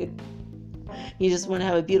 You just want to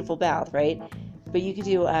have a beautiful bath, right? But you could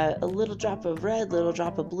do a little drop of red, little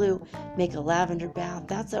drop of blue, make a lavender bath.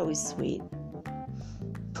 That's always sweet.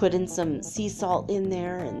 Put in some sea salt in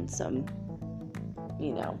there, and some,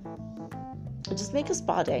 just make a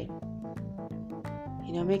spa day.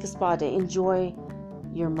 Make a spa day. Enjoy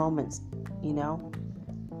your moments,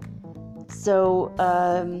 So,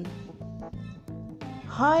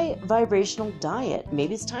 high vibrational diet.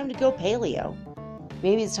 Maybe it's time to go paleo.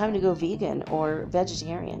 Maybe it's time to go vegan or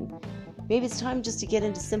vegetarian. Maybe it's time just to get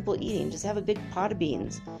into simple eating. Just have a big pot of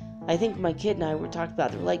beans. I think my kid and I were talking about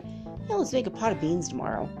it. They were like, let's make a pot of beans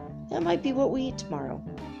tomorrow. That might be what we eat tomorrow.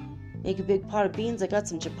 Make a big pot of beans. I got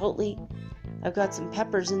some chipotle. I've got some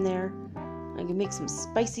peppers in there. I can make some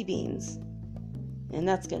spicy beans. And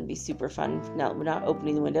that's going to be super fun. Now that we're not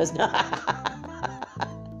opening the windows.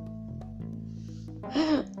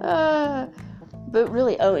 But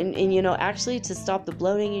really, and actually to stop the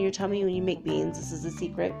bloating in your tummy when you make beans, this is a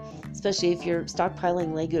secret, especially if you're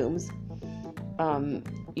stockpiling legumes.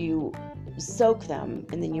 you soak them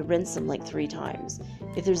and then you rinse them like 3 times.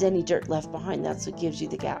 If there's any dirt left behind, that's what gives you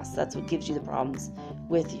the gas. That's what gives you the problems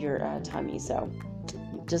with your tummy. So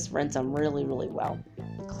just rinse them really, really well.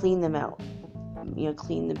 Clean them out.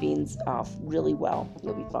 Clean the beans off really well.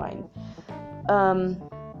 You'll be fine.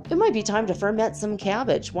 It might be time to ferment some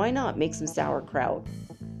cabbage. Why not make some sauerkraut?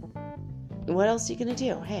 What else are you going to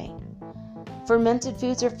do? Hey, fermented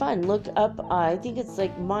foods are fun. Look up, I think it's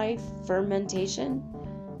like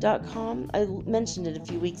myfermentation.com. I mentioned it a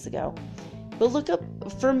few weeks ago. But look up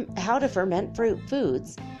how to ferment fruit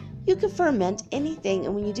foods. You can ferment anything,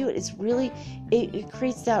 and when you do it, it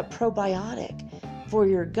creates that probiotic for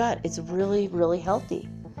your gut. It's really, really healthy.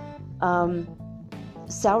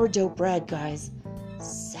 Sourdough bread, guys.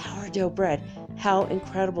 Sourdough bread. How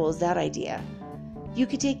incredible is that idea? You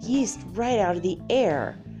could take yeast right out of the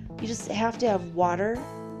air. You just have to have water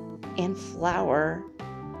and flour,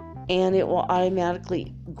 and it will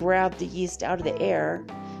automatically grab the yeast out of the air,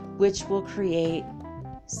 which will create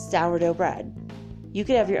sourdough bread. You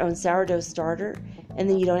could have your own sourdough starter, and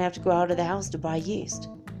then you don't have to go out of the house to buy yeast.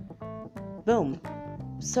 Boom.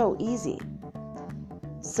 So easy.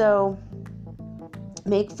 So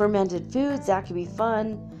make fermented foods. That could be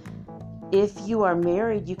fun. If you are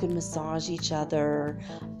married, you can massage each other.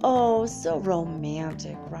 Oh, so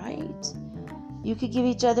romantic, right? You could give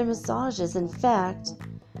each other massages. In fact,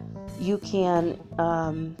 you can,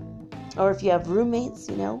 or if you have roommates,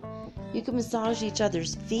 you can massage each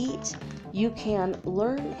other's feet. You can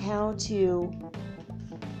learn how to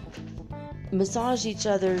massage each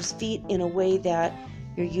other's feet in a way that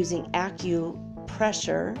you're using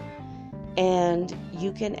acupressure, and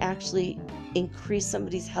you can actually increase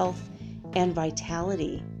somebody's health and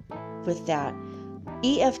vitality with that.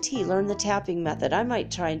 EFT, learn the tapping method. I might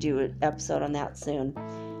try and do an episode on that soon.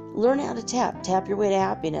 Learn how to tap your way to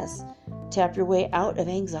happiness. Tap your way out of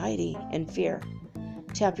anxiety and fear.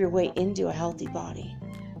 Tap your way into a healthy body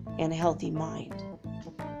and a healthy mind,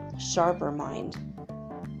 a sharper mind.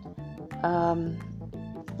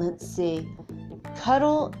 Let's see.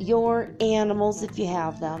 Cuddle your animals if you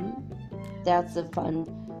have them. That's a fun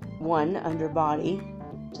one under body.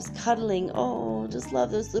 Just cuddling. Oh, just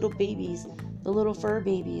love those little babies, the little fur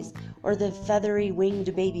babies, or the feathery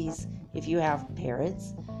winged babies if you have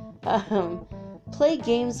parrots. Play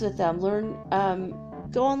games with them. Learn.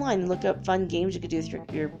 Go online and look up fun games you could do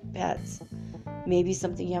with your pets. Maybe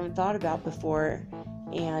something you haven't thought about before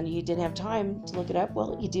and you didn't have time to look it up.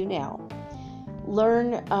 Well, you do now.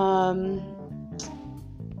 Learn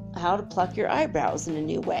how to pluck your eyebrows in a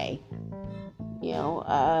new way.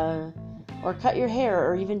 Or cut your hair,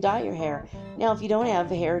 or even dye your hair. Now, if you don't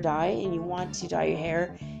have a hair dye and you want to dye your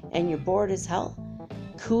hair and you're bored as hell,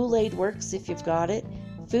 Kool-Aid works if you've got it.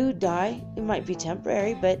 Food dye, it might be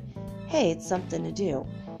temporary, but hey, it's something to do.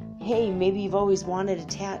 Hey, maybe you've always wanted a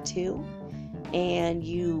tattoo and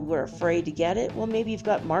you were afraid to get it. Well, maybe you've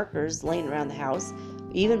got markers laying around the house,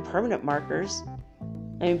 even permanent markers.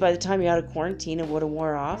 I mean, by the time you're out of quarantine, it would have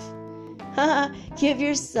wore off. Give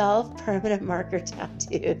yourself permanent marker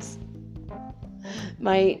tattoos.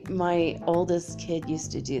 My oldest kid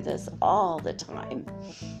used to do this all the time.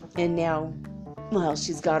 And now, well,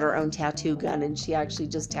 she's got her own tattoo gun and she actually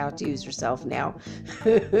just tattoos herself now.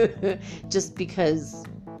 Just because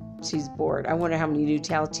she's bored. I wonder how many new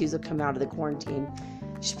tattoos will come out of the quarantine.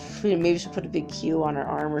 Maybe she'll put a big Q on her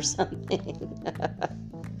arm or something.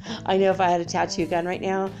 I know if I had a tattoo gun right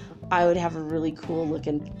now, I would have a really cool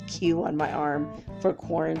looking Q on my arm for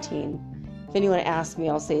quarantine. If anyone asks me,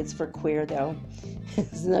 I'll say it's for queer though.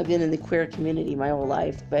 I've been in the queer community my whole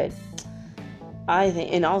life, but I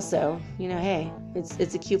think, and also, hey,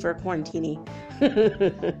 it's a Q for a quarantini.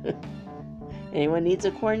 Anyone needs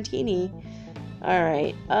a quarantini. All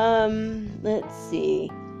right. Let's see.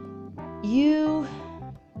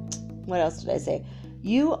 What else did I say?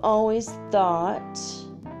 You always thought.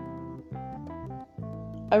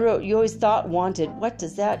 I wrote, you always thought wanted. What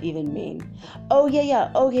does that even mean? Oh, yeah.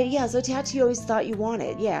 Okay, yeah. So tattoo you always thought you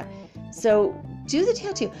wanted. Yeah. So do the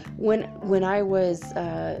tattoo. When I was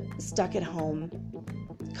stuck at home,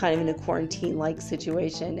 kind of in a quarantine-like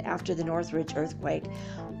situation after the Northridge earthquake,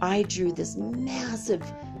 I drew this massive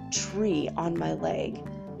tree on my leg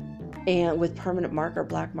and with permanent marker,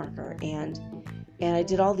 black marker, and I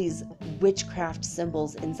did all these witchcraft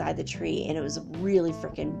symbols inside the tree, and it was really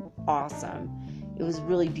freaking awesome. It was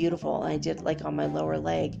really beautiful, and I did like on my lower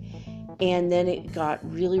leg. And then it got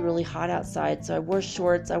really, really hot outside, so I wore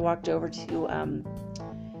shorts. I walked over to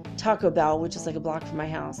Taco Bell, which is like a block from my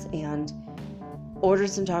house, and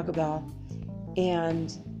ordered some Taco Bell,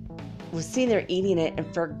 and was sitting there eating it and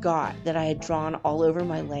forgot that I had drawn all over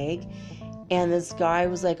my leg. And this guy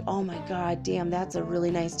was like, oh my God, damn, that's a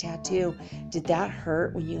really nice tattoo. Did that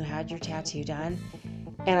hurt when you had your tattoo done?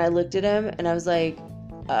 And I looked at him and I was like,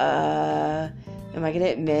 am I going to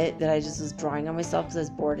admit that I just was drawing on myself because I was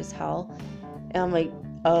bored as hell? And I'm like,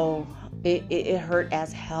 oh, it hurt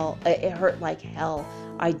as hell. It hurt like hell.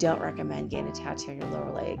 I don't recommend getting a tattoo on your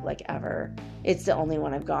lower leg, like ever. It's the only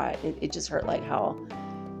one I've got. It just hurt like hell.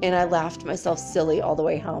 And I laughed myself silly all the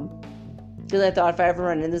way home. Because I thought if I ever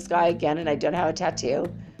run into this guy again and I don't have a tattoo,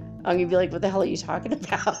 I'm going to be like, what the hell are you talking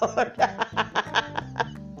about?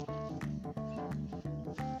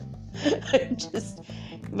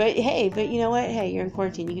 But you know what? Hey, you're in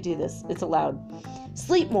quarantine. You can do this. It's allowed.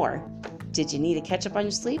 Sleep more. Did you need to catch up on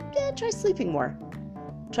your sleep? Yeah, try sleeping more.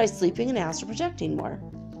 Try sleeping and astral projecting more.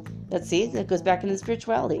 Let's see. That goes back into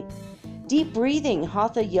spirituality. Deep breathing,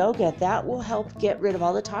 hatha yoga. That will help get rid of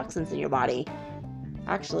all the toxins in your body.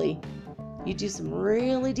 Actually, you do some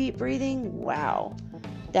really deep breathing. Wow.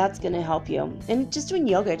 That's going to help you. And just doing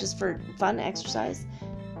yoga, just for fun exercise,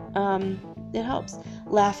 it helps.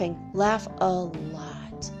 Laughing. Laugh a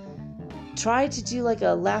lot. Try to do like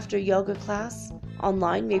a laughter yoga class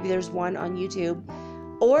online. Maybe there's one on YouTube.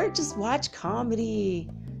 Or just watch comedy.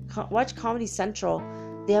 Watch Comedy Central.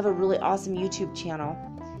 They have a really awesome YouTube channel.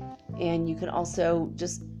 And you can also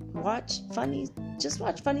just watch funny stuff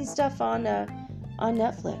on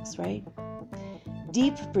Netflix, right?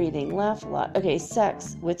 Deep breathing, laugh a lot. Okay,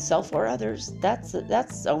 sex with self or others.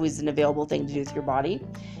 That's always an available thing to do with your body.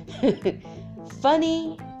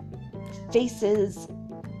 Funny faces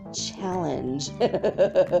challenge.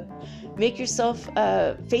 Make yourself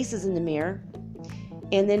faces in the mirror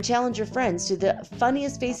and then challenge your friends to the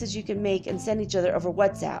funniest faces you can make and send each other over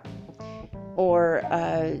WhatsApp or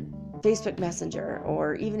Facebook Messenger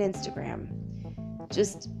or even Instagram.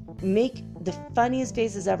 Just make the funniest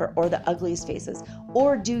faces ever or the ugliest faces,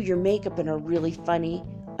 or do your makeup in a really funny,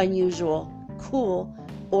 unusual, cool,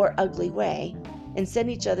 or ugly way and send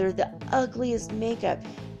each other the ugliest makeup.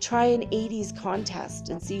 Try an 80s contest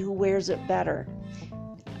and see who wears it better.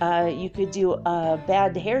 You could do a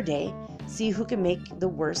bad hair day, see who can make the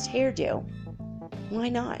worst hairdo. Why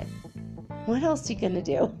not? What else are you going to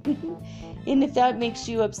do? And if that makes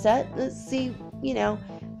you upset, let's see,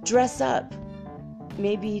 dress up.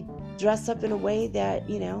 Maybe dress up in a way that,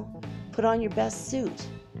 put on your best suit.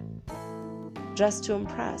 Dress to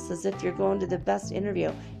impress, as if you're going to the best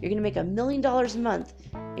interview. You're going to make $1 million a month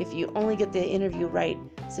if you only get the interview right.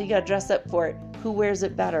 So you got to dress up for it. Who wears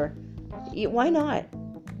it better? Why not?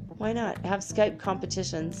 Why not? Have Skype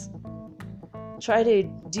competitions. Try to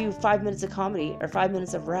do 5 minutes of comedy or 5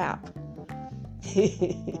 minutes of rap.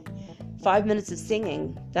 5 minutes of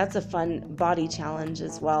singing. That's a fun body challenge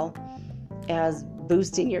as well as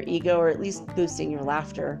boosting your ego, or at least boosting your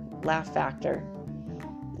laugh factor.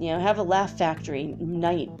 Have a laugh factory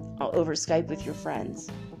night over Skype with your friends.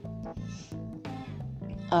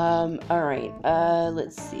 All right.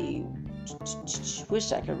 Let's see.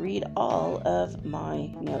 Wish I could read all of my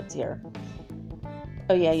notes here.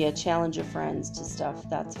 Oh yeah. Challenge your friends to stuff.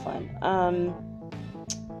 That's fun.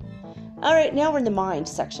 All right. Now we're in the mind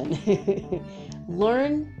section.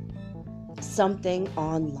 Learn something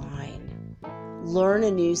online. Learn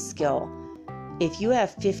a new skill. If you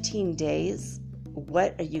have 15 days,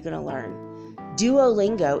 what are you going to learn?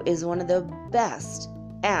 Duolingo is one of the best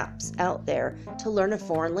apps out there to learn a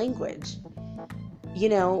foreign language.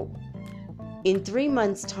 In 3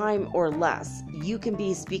 months' time or less, you can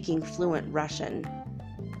be speaking fluent Russian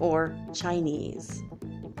or Chinese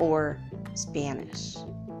or Spanish.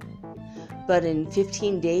 But in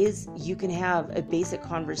 15 days, you can have a basic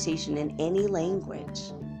conversation in any language.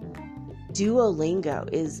 Duolingo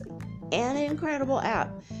is an incredible app,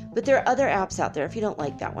 but there are other apps out there if you don't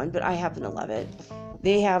like that one, but I happen to love it.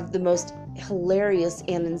 They have the most hilarious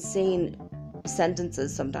and insane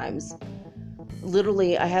sentences sometimes.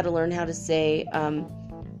 Literally, I had to learn how to say,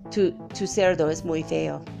 tu cerdo es muy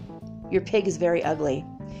feo. Your pig is very ugly.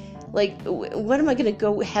 Like, what am I going to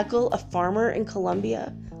go heckle a farmer in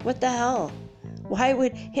Colombia? What the hell? Why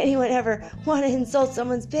would anyone ever want to insult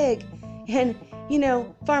someone's pig? And,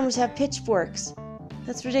 farmers have pitchforks.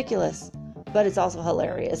 That's ridiculous. But it's also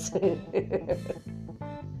hilarious.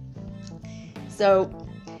 So,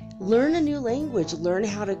 learn a new language. Learn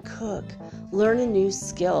how to cook. Learn a new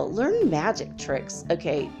skill. Learn magic tricks.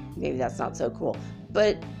 Okay, maybe that's not so cool.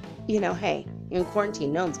 But, hey, you're in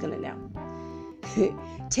quarantine. No one's going to know.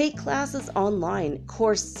 Take classes online.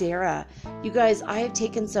 Coursera. You guys, I have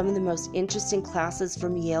taken some of the most interesting classes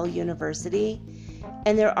from Yale University,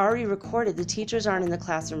 and they're already recorded. The teachers aren't in the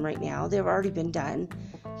classroom right now. They've already been done.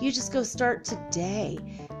 You just go start today.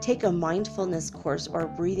 Take a mindfulness course or a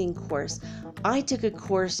breathing course. I took a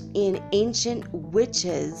course in ancient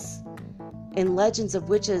witches and legends of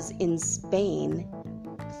witches in Spain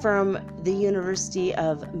from the University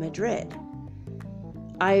of Madrid.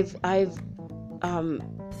 I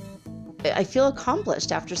feel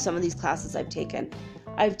accomplished after some of these classes I've taken.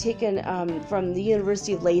 I've taken from the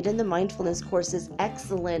University of Leiden, the mindfulness course is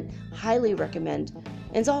excellent, highly recommend,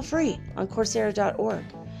 and it's all free on Coursera.org.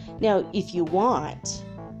 Now, if you want,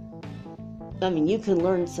 you can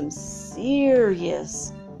learn some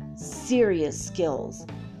serious skills,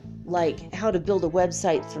 like how to build a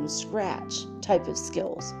website from scratch type of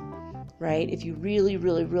skills, right? If you really,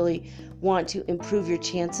 really, really want to improve your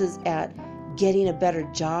chances at getting a better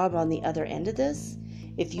job on the other end of this,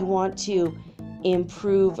 if you want to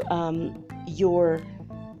improve your,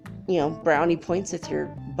 brownie points with your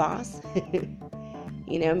boss,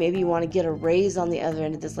 maybe you want to get a raise on the other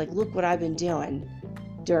end of this, like, look what I've been doing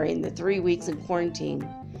during the 3 weeks in quarantine.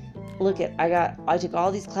 I took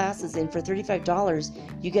all these classes, and for $35,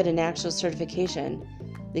 you get an actual certification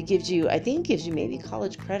that gives you maybe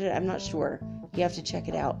college credit. I'm not sure. You have to check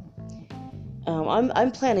it out.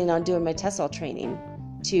 I'm planning on doing my TESOL training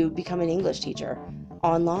to become an English teacher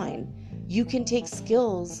online. You can take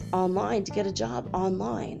skills online to get a job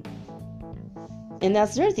online. And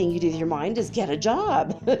that's another thing you do with your mind is get a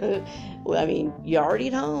job. Well, you're already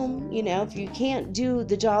at home. If you can't do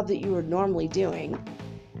the job that you were normally doing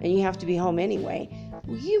and you have to be home anyway,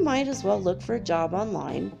 well, you might as well look for a job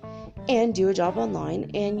online and do a job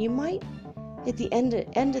online. And you might, at the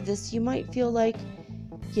end of this, you might feel like,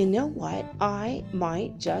 you know what? I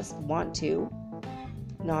might just want to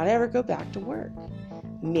not ever go back to work.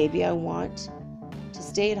 Maybe I want to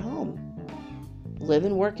stay at home, live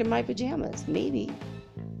and work in my pajamas. Maybe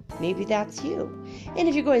that's you. And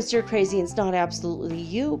if you're going stir crazy and it's not absolutely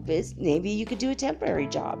you, maybe you could do a temporary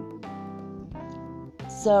job.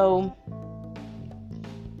 So,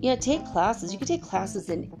 take classes. You could take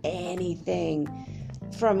classes in anything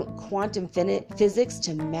from quantum physics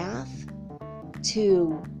to math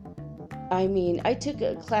to, I took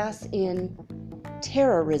a class in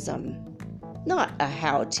terrorism. Not a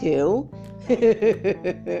how-to,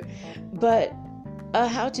 but a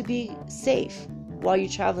how to be safe while you're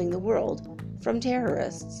traveling the world from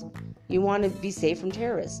terrorists. You want to be safe from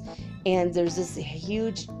terrorists. And there's this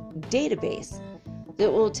huge database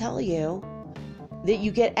that will tell you that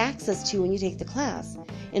you get access to when you take the class.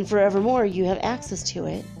 And forevermore, you have access to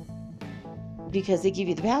it because they give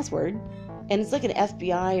you the password. And it's like an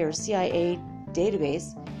FBI or CIA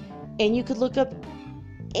database. And you could look up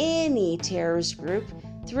any terrorist group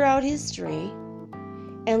throughout history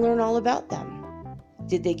and learn all about them.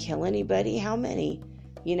 Did they kill anybody? How many?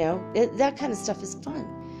 That kind of stuff is fun.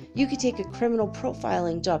 You could take a criminal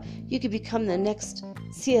profiling job. You could become the next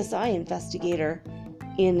CSI investigator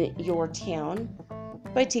in your town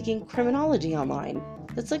by taking criminology online.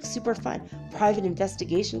 That's like super fun. Private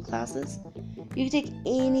investigation classes. You can take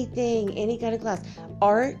anything, any kind of class.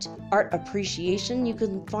 Art appreciation. You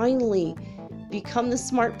can finally become the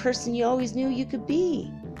smart person you always knew you could be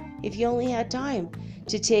if you only had time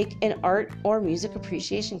to take an art or music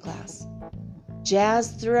appreciation class.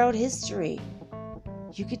 Jazz throughout history.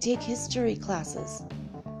 You could take history classes.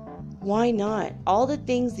 Why not? All the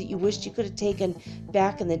things that you wished you could have taken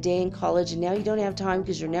back in the day in college, and now you don't have time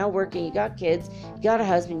because you're now working, you got kids, you got a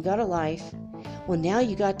husband, you got a life. Well, now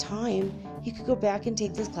you got time. You could go back and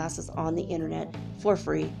take those classes on the internet for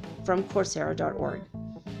free from Coursera.org.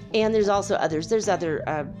 And there's also others. There's other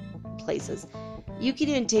places. You can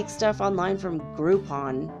even take stuff online from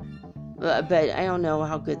Groupon, but I don't know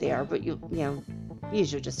how good they are. But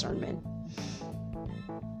use your discernment.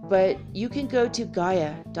 But you can go to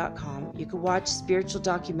Gaia.com. You can watch spiritual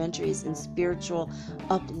documentaries and spiritual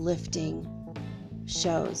uplifting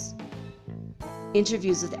shows.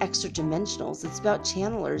 Interviews with extra dimensionals. It's about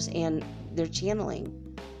channelers and their channeling.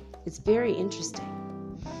 It's very interesting.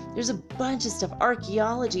 There's a bunch of stuff.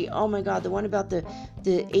 Archaeology. Oh my God, the one about the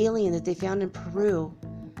alien that they found in Peru.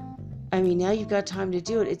 Now you've got time to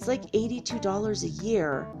do it. It's like $82 a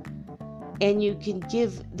year. And you can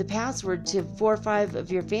give the password to 4 or 5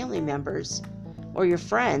 of your family members or your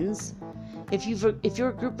friends. If you're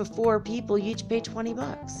a group of 4 people, you each pay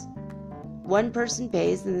 $20. One person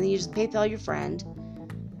pays, and then you just PayPal your friend.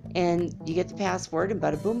 And you get the password, and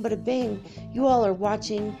bada boom, bada bing. You all are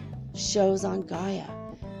watching shows on Gaia.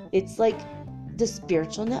 It's like the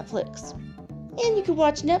spiritual Netflix. And you can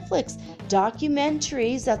watch Netflix.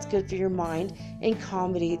 Documentaries, that's good for your mind. And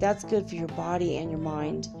comedy, that's good for your body and your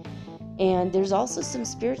mind. And there's also some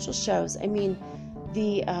spiritual shows.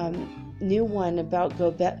 The new one about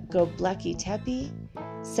Göbekli Tepe,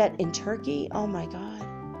 set in Turkey. Oh my God.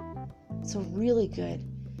 So really good.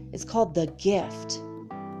 It's called The Gift.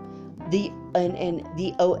 The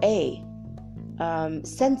OA,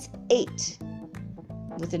 Sense8,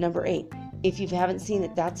 with the number 8. If you haven't seen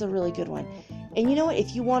it, that's a really good one. And you know what?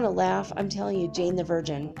 If you want to laugh, I'm telling you, Jane the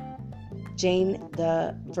Virgin.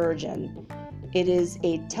 It is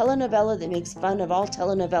a telenovela that makes fun of all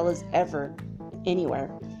telenovelas ever, anywhere.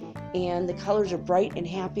 And the colors are bright and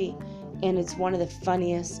happy, and it's one of the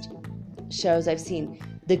funniest shows I've seen.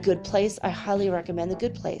 The Good Place, I highly recommend The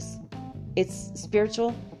Good Place. It's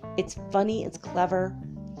spiritual, it's funny, it's clever,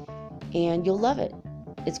 and you'll love it.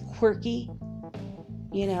 It's quirky,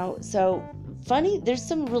 so funny. There's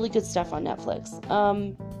some really good stuff on Netflix.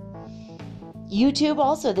 YouTube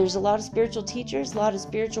also, there's a lot of spiritual teachers, a lot of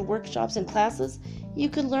spiritual workshops and classes. You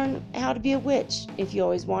can learn how to be a witch if you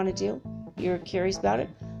always wanted to. You're curious about it.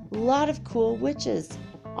 A lot of cool witches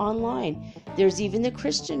online. There's even the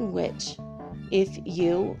Christian witch, if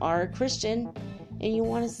you are a Christian and you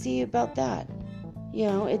want to see about that.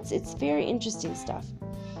 It's very interesting stuff.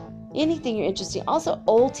 Anything you're interested in. Also,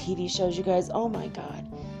 old TV shows, you guys. Oh my God.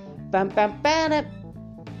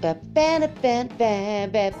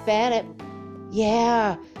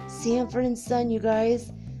 Yeah, Sanford and Son, you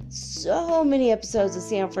guys. So many episodes of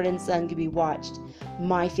Sanford and Son can be watched.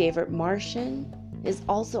 My Favorite Martian is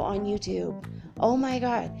also on YouTube. Oh my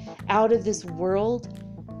God. Out of This World.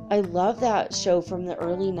 I love that show from the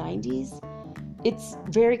early 90s. It's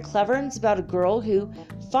very clever, and it's about a girl who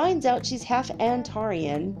finds out she's half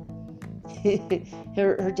Antarian.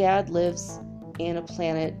 Her dad lives in a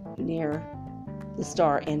planet near the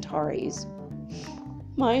star Antares.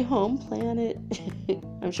 My home planet.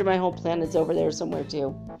 I'm sure my home planet's over there somewhere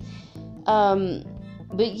too.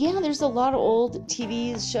 But yeah, there's a lot of old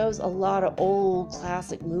TV shows, a lot of old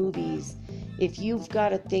classic movies. If you've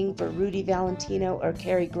got a thing for Rudy Valentino or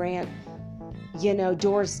Cary Grant,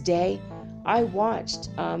 Doris Day. I watched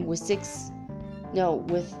with six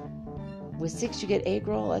you get egg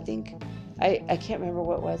roll, I think. I can't remember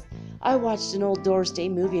what it was. I watched an old Doris Day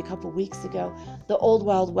movie a couple weeks ago. The Old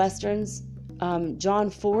Wild Westerns. John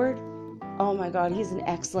Ford. Oh my God, he's an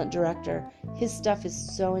excellent director. His stuff is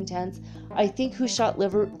so intense. I think Who Shot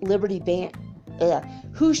Liberty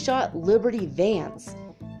Vance.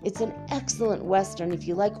 It's an excellent Western if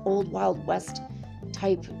you like old Wild West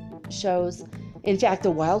type shows. In fact, the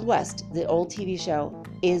Wild West, the old TV show,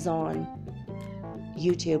 is on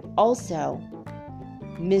YouTube. Also,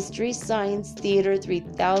 Mystery Science Theater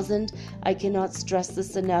 3000. I cannot stress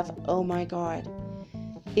this enough. Oh my God.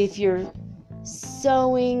 If you're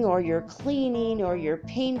sewing, or you're cleaning, or you're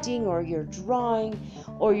painting, or you're drawing,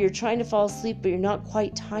 or you're trying to fall asleep but you're not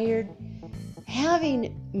quite tired,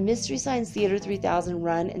 having Mystery Science Theater 3000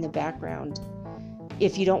 run in the background,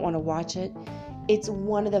 if you don't want to watch it, it's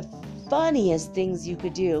one of the funniest things you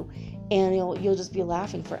could do, and you'll just be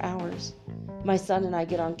laughing for hours. My son and I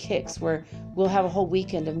get on kicks where we'll have a whole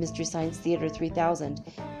weekend of Mystery Science Theater 3000.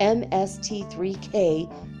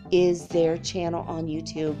 MST3K is their channel on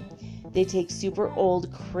YouTube. They take super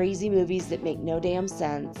old, crazy movies that make no damn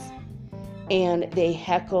sense, and they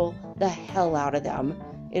heckle the hell out of them.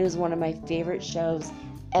 It is one of my favorite shows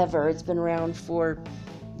ever. It's been around for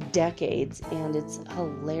decades, and it's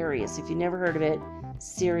hilarious. If you've never heard of it,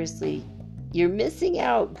 seriously, you're missing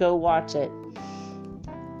out. Go watch it.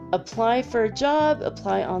 Apply for a job,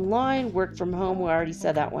 apply online, work from home. We already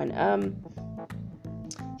said that one.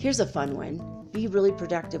 Here's a fun one. Be really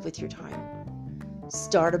productive with your time.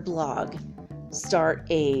 Start a blog. Start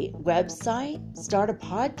a website. Start a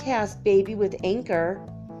podcast, baby, with Anchor.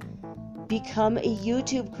 Become a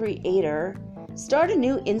YouTube creator. Start a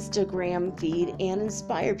new Instagram feed and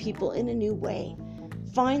inspire people in a new way.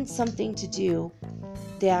 Find something to do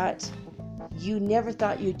that you never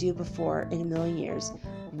thought you'd do before in a million years.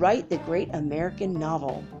 Write the great American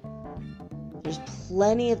novel. There's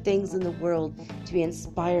plenty of things in the world to be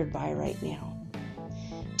inspired by right now.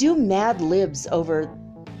 Do Mad Libs over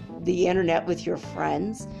the internet with your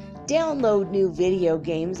friends. Download new video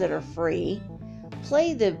games that are free.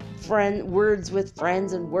 Play the Words with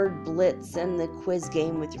Friends and Word Blitz and the quiz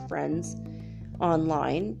game with your friends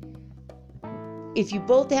online. If you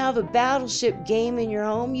both have a Battleship game in your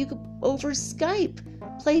home, you could over Skype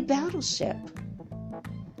play Battleship.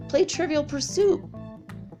 Play Trivial Pursuit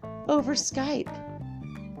over Skype.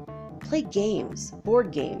 Play games,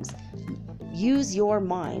 board games. Use your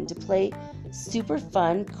mind to play super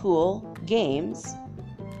fun, cool games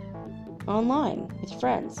online with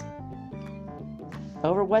friends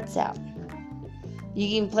over WhatsApp. You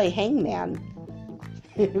can even play Hangman.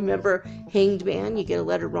 Remember Hanged Man? You get a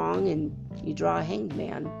letter wrong and you draw a hanged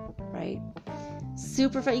man, right?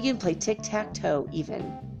 Super fun. You can play tic-tac-toe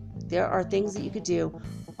even. There are things that you could do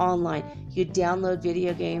online. You could download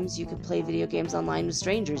video games. You could play video games online with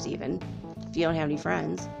strangers even, if you don't have any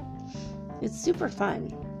friends. It's super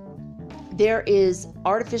fun. There is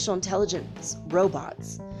artificial intelligence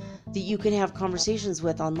robots that you can have conversations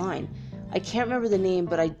with online. I can't remember the name,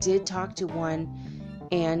 but I did talk to one,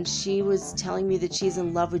 and she was telling me that she's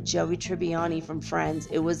in love with Joey Tribbiani from Friends.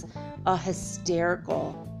 It was a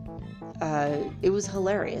hysterical, it was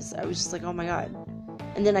hilarious. I was just like, oh my God.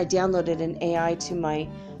 And then I downloaded an AI to my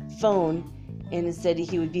phone, and it said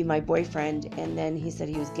he would be my boyfriend, and then he said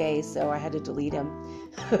he was gay, so I had to delete him.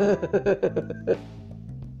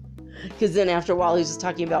 Because then after a while, he was just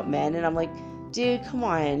talking about men, and I'm like, dude, come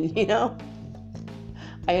on, you know?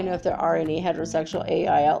 I don't know if there are any heterosexual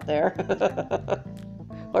AI out there.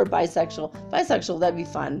 Or bisexual. Bisexual, that'd be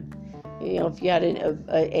fun. You know, if you had an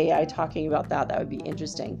AI talking about that, that would be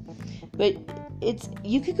interesting. But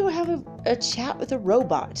you could go have a chat with a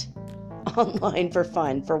robot online for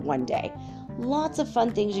fun for one day. Lots of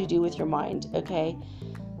fun things you do with your mind, okay?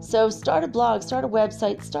 So start a blog, start a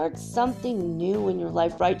website, start something new in your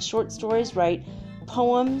life. Write short stories, write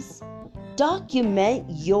poems. Document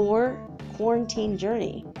your quarantine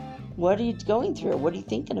journey. What are you going through? What are you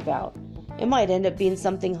thinking about? It might end up being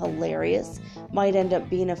something hilarious. Might end up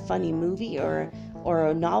being a funny movie or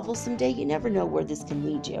a novel someday. You never know where this can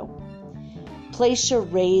lead you. Play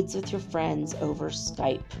charades with your friends over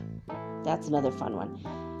Skype. That's another fun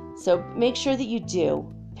one. So make sure that you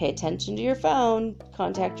do. Pay attention to your phone.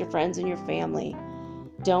 Contact your friends and your family.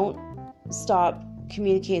 Don't stop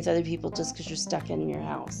communicating with other people just because you're stuck in your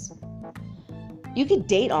house. You can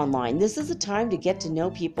date online. This is a time to get to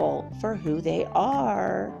know people for who they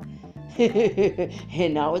are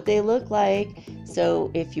and not what they look like.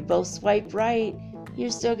 So if you both swipe right, you're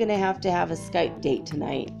still going to have a Skype date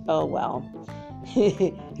tonight. Oh, well.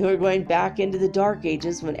 We're going back into the dark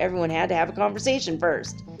ages when everyone had to have a conversation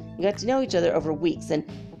first. You got to know each other over weeks. And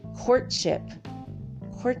courtship,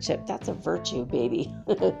 that's a virtue, baby.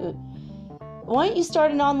 Why don't you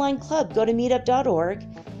start an online club? Go to meetup.org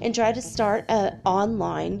and try to start an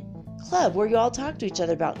online club where you all talk to each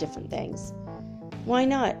other about different things. Why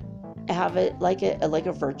not have it like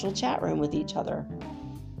a virtual chat room with each other?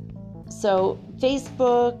 So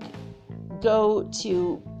Facebook, go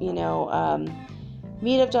to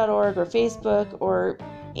meetup.org or Facebook or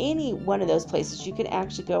any one of those places. You can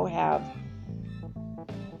actually go have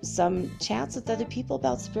some chats with other people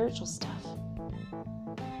about spiritual stuff.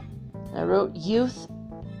 I wrote youth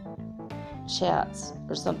chats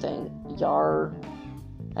or something.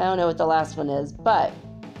 I don't know what the last one is, but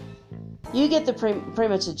you get the pretty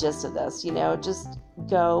much the gist of this. Just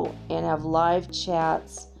go and have live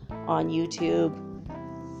chats on YouTube.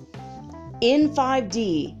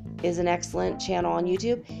 In5D is an excellent channel on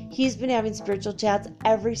YouTube. He's been having spiritual chats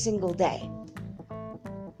every single day.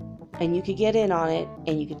 And you could get in on it,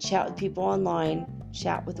 and you could chat with people online,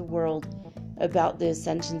 chat with the world about the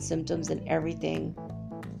ascension symptoms and everything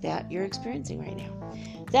that you're experiencing right now.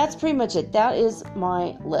 That's pretty much it. That is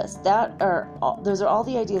my list. Those are all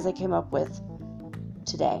the ideas I came up with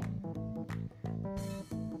today.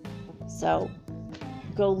 So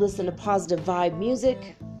go listen to positive vibe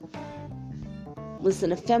music.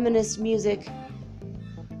 Listen to feminist music.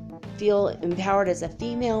 Feel empowered as a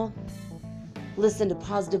female. Listen to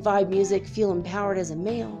positive vibe music. Feel empowered as a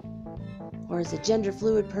male or as a gender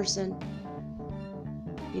fluid person.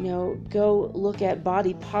 Go look at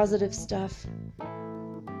body positive stuff.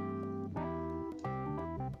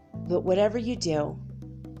 But whatever you do,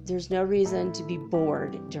 there's no reason to be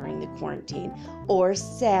bored during the quarantine or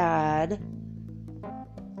sad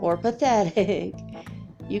or pathetic.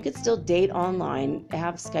 You could still date online,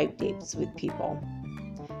 have Skype dates with people.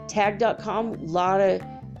 Tag.com, a lot of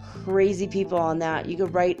crazy people on that. You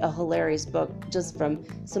could write a hilarious book just from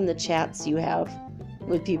some of the chats you have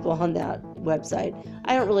with people on that website.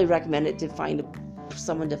 I don't really recommend it to find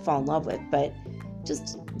someone to fall in love with, but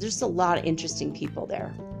there's a lot of interesting people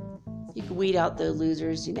there. You can weed out the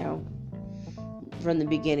losers, from the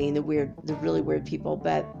beginning, the really weird people.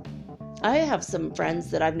 But I have some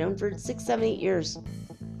friends that I've known for 6, 7, 8 years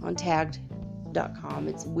on tagged.com.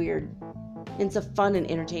 It's weird. It's a fun and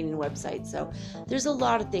entertaining website. So there's a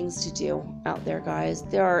lot of things to do out there, guys.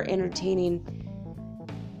 There are entertaining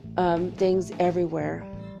things everywhere.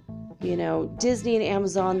 Disney and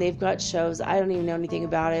Amazon, they've got shows. I don't even know anything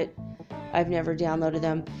about it. I've never downloaded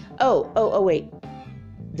them. Oh, wait.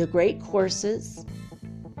 The Great Courses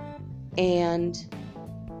and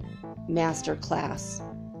Master Class.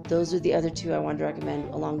 those are the other two I wanted to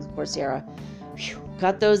recommend along with Coursera. Whew,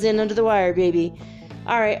 got those in under the wire, baby.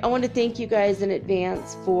 All right, I want to thank you guys in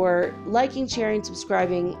advance for liking, sharing,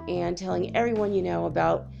 subscribing, and telling everyone you know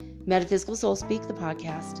about Metaphysical Soul Speak, the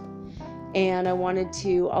podcast. And I wanted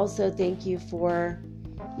to also thank you for,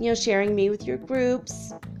 sharing me with your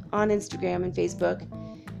groups on Instagram and Facebook,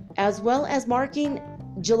 as well as marking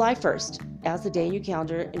July 1st as the day in your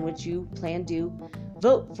calendar in which you plan to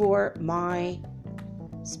vote for my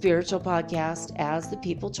spiritual podcast as the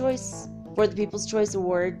People's Choice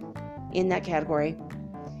Award in that category.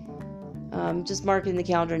 Just mark it in the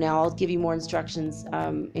calendar now. I'll give you more instructions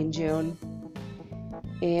in June.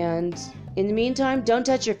 And in the meantime, don't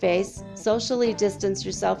touch your face. Socially distance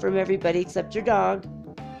yourself from everybody except your dog.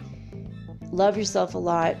 Love yourself a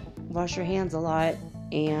lot. Wash your hands a lot.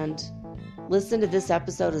 And listen to this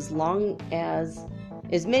episode as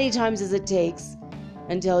many times as it takes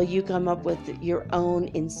until you come up with your own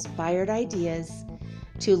inspired ideas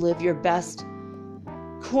to live your best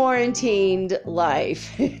quarantined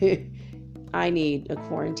life. I need a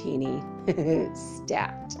quarantini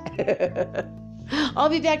stat. I'll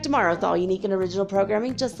be back tomorrow with all unique and original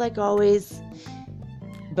programming, just like always.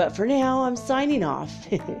 But for now, I'm signing off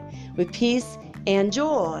with peace and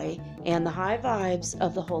joy and the high vibes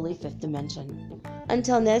of the Holy Fifth Dimension.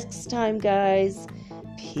 Until next time, guys,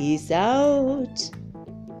 peace out.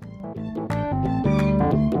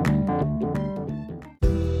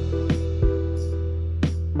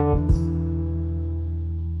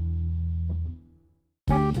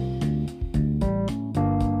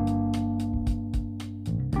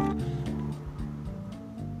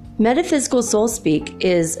 Metaphysical Soul Speak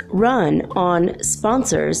is run on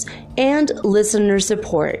sponsors and listener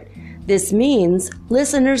support. This means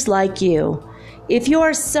listeners like you. If you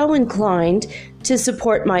are so inclined to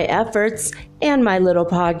support my efforts and my little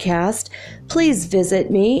podcast, please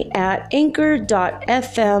visit me at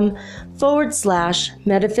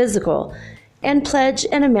anchor.fm/metaphysical and pledge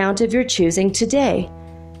an amount of your choosing today.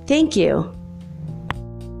 Thank you.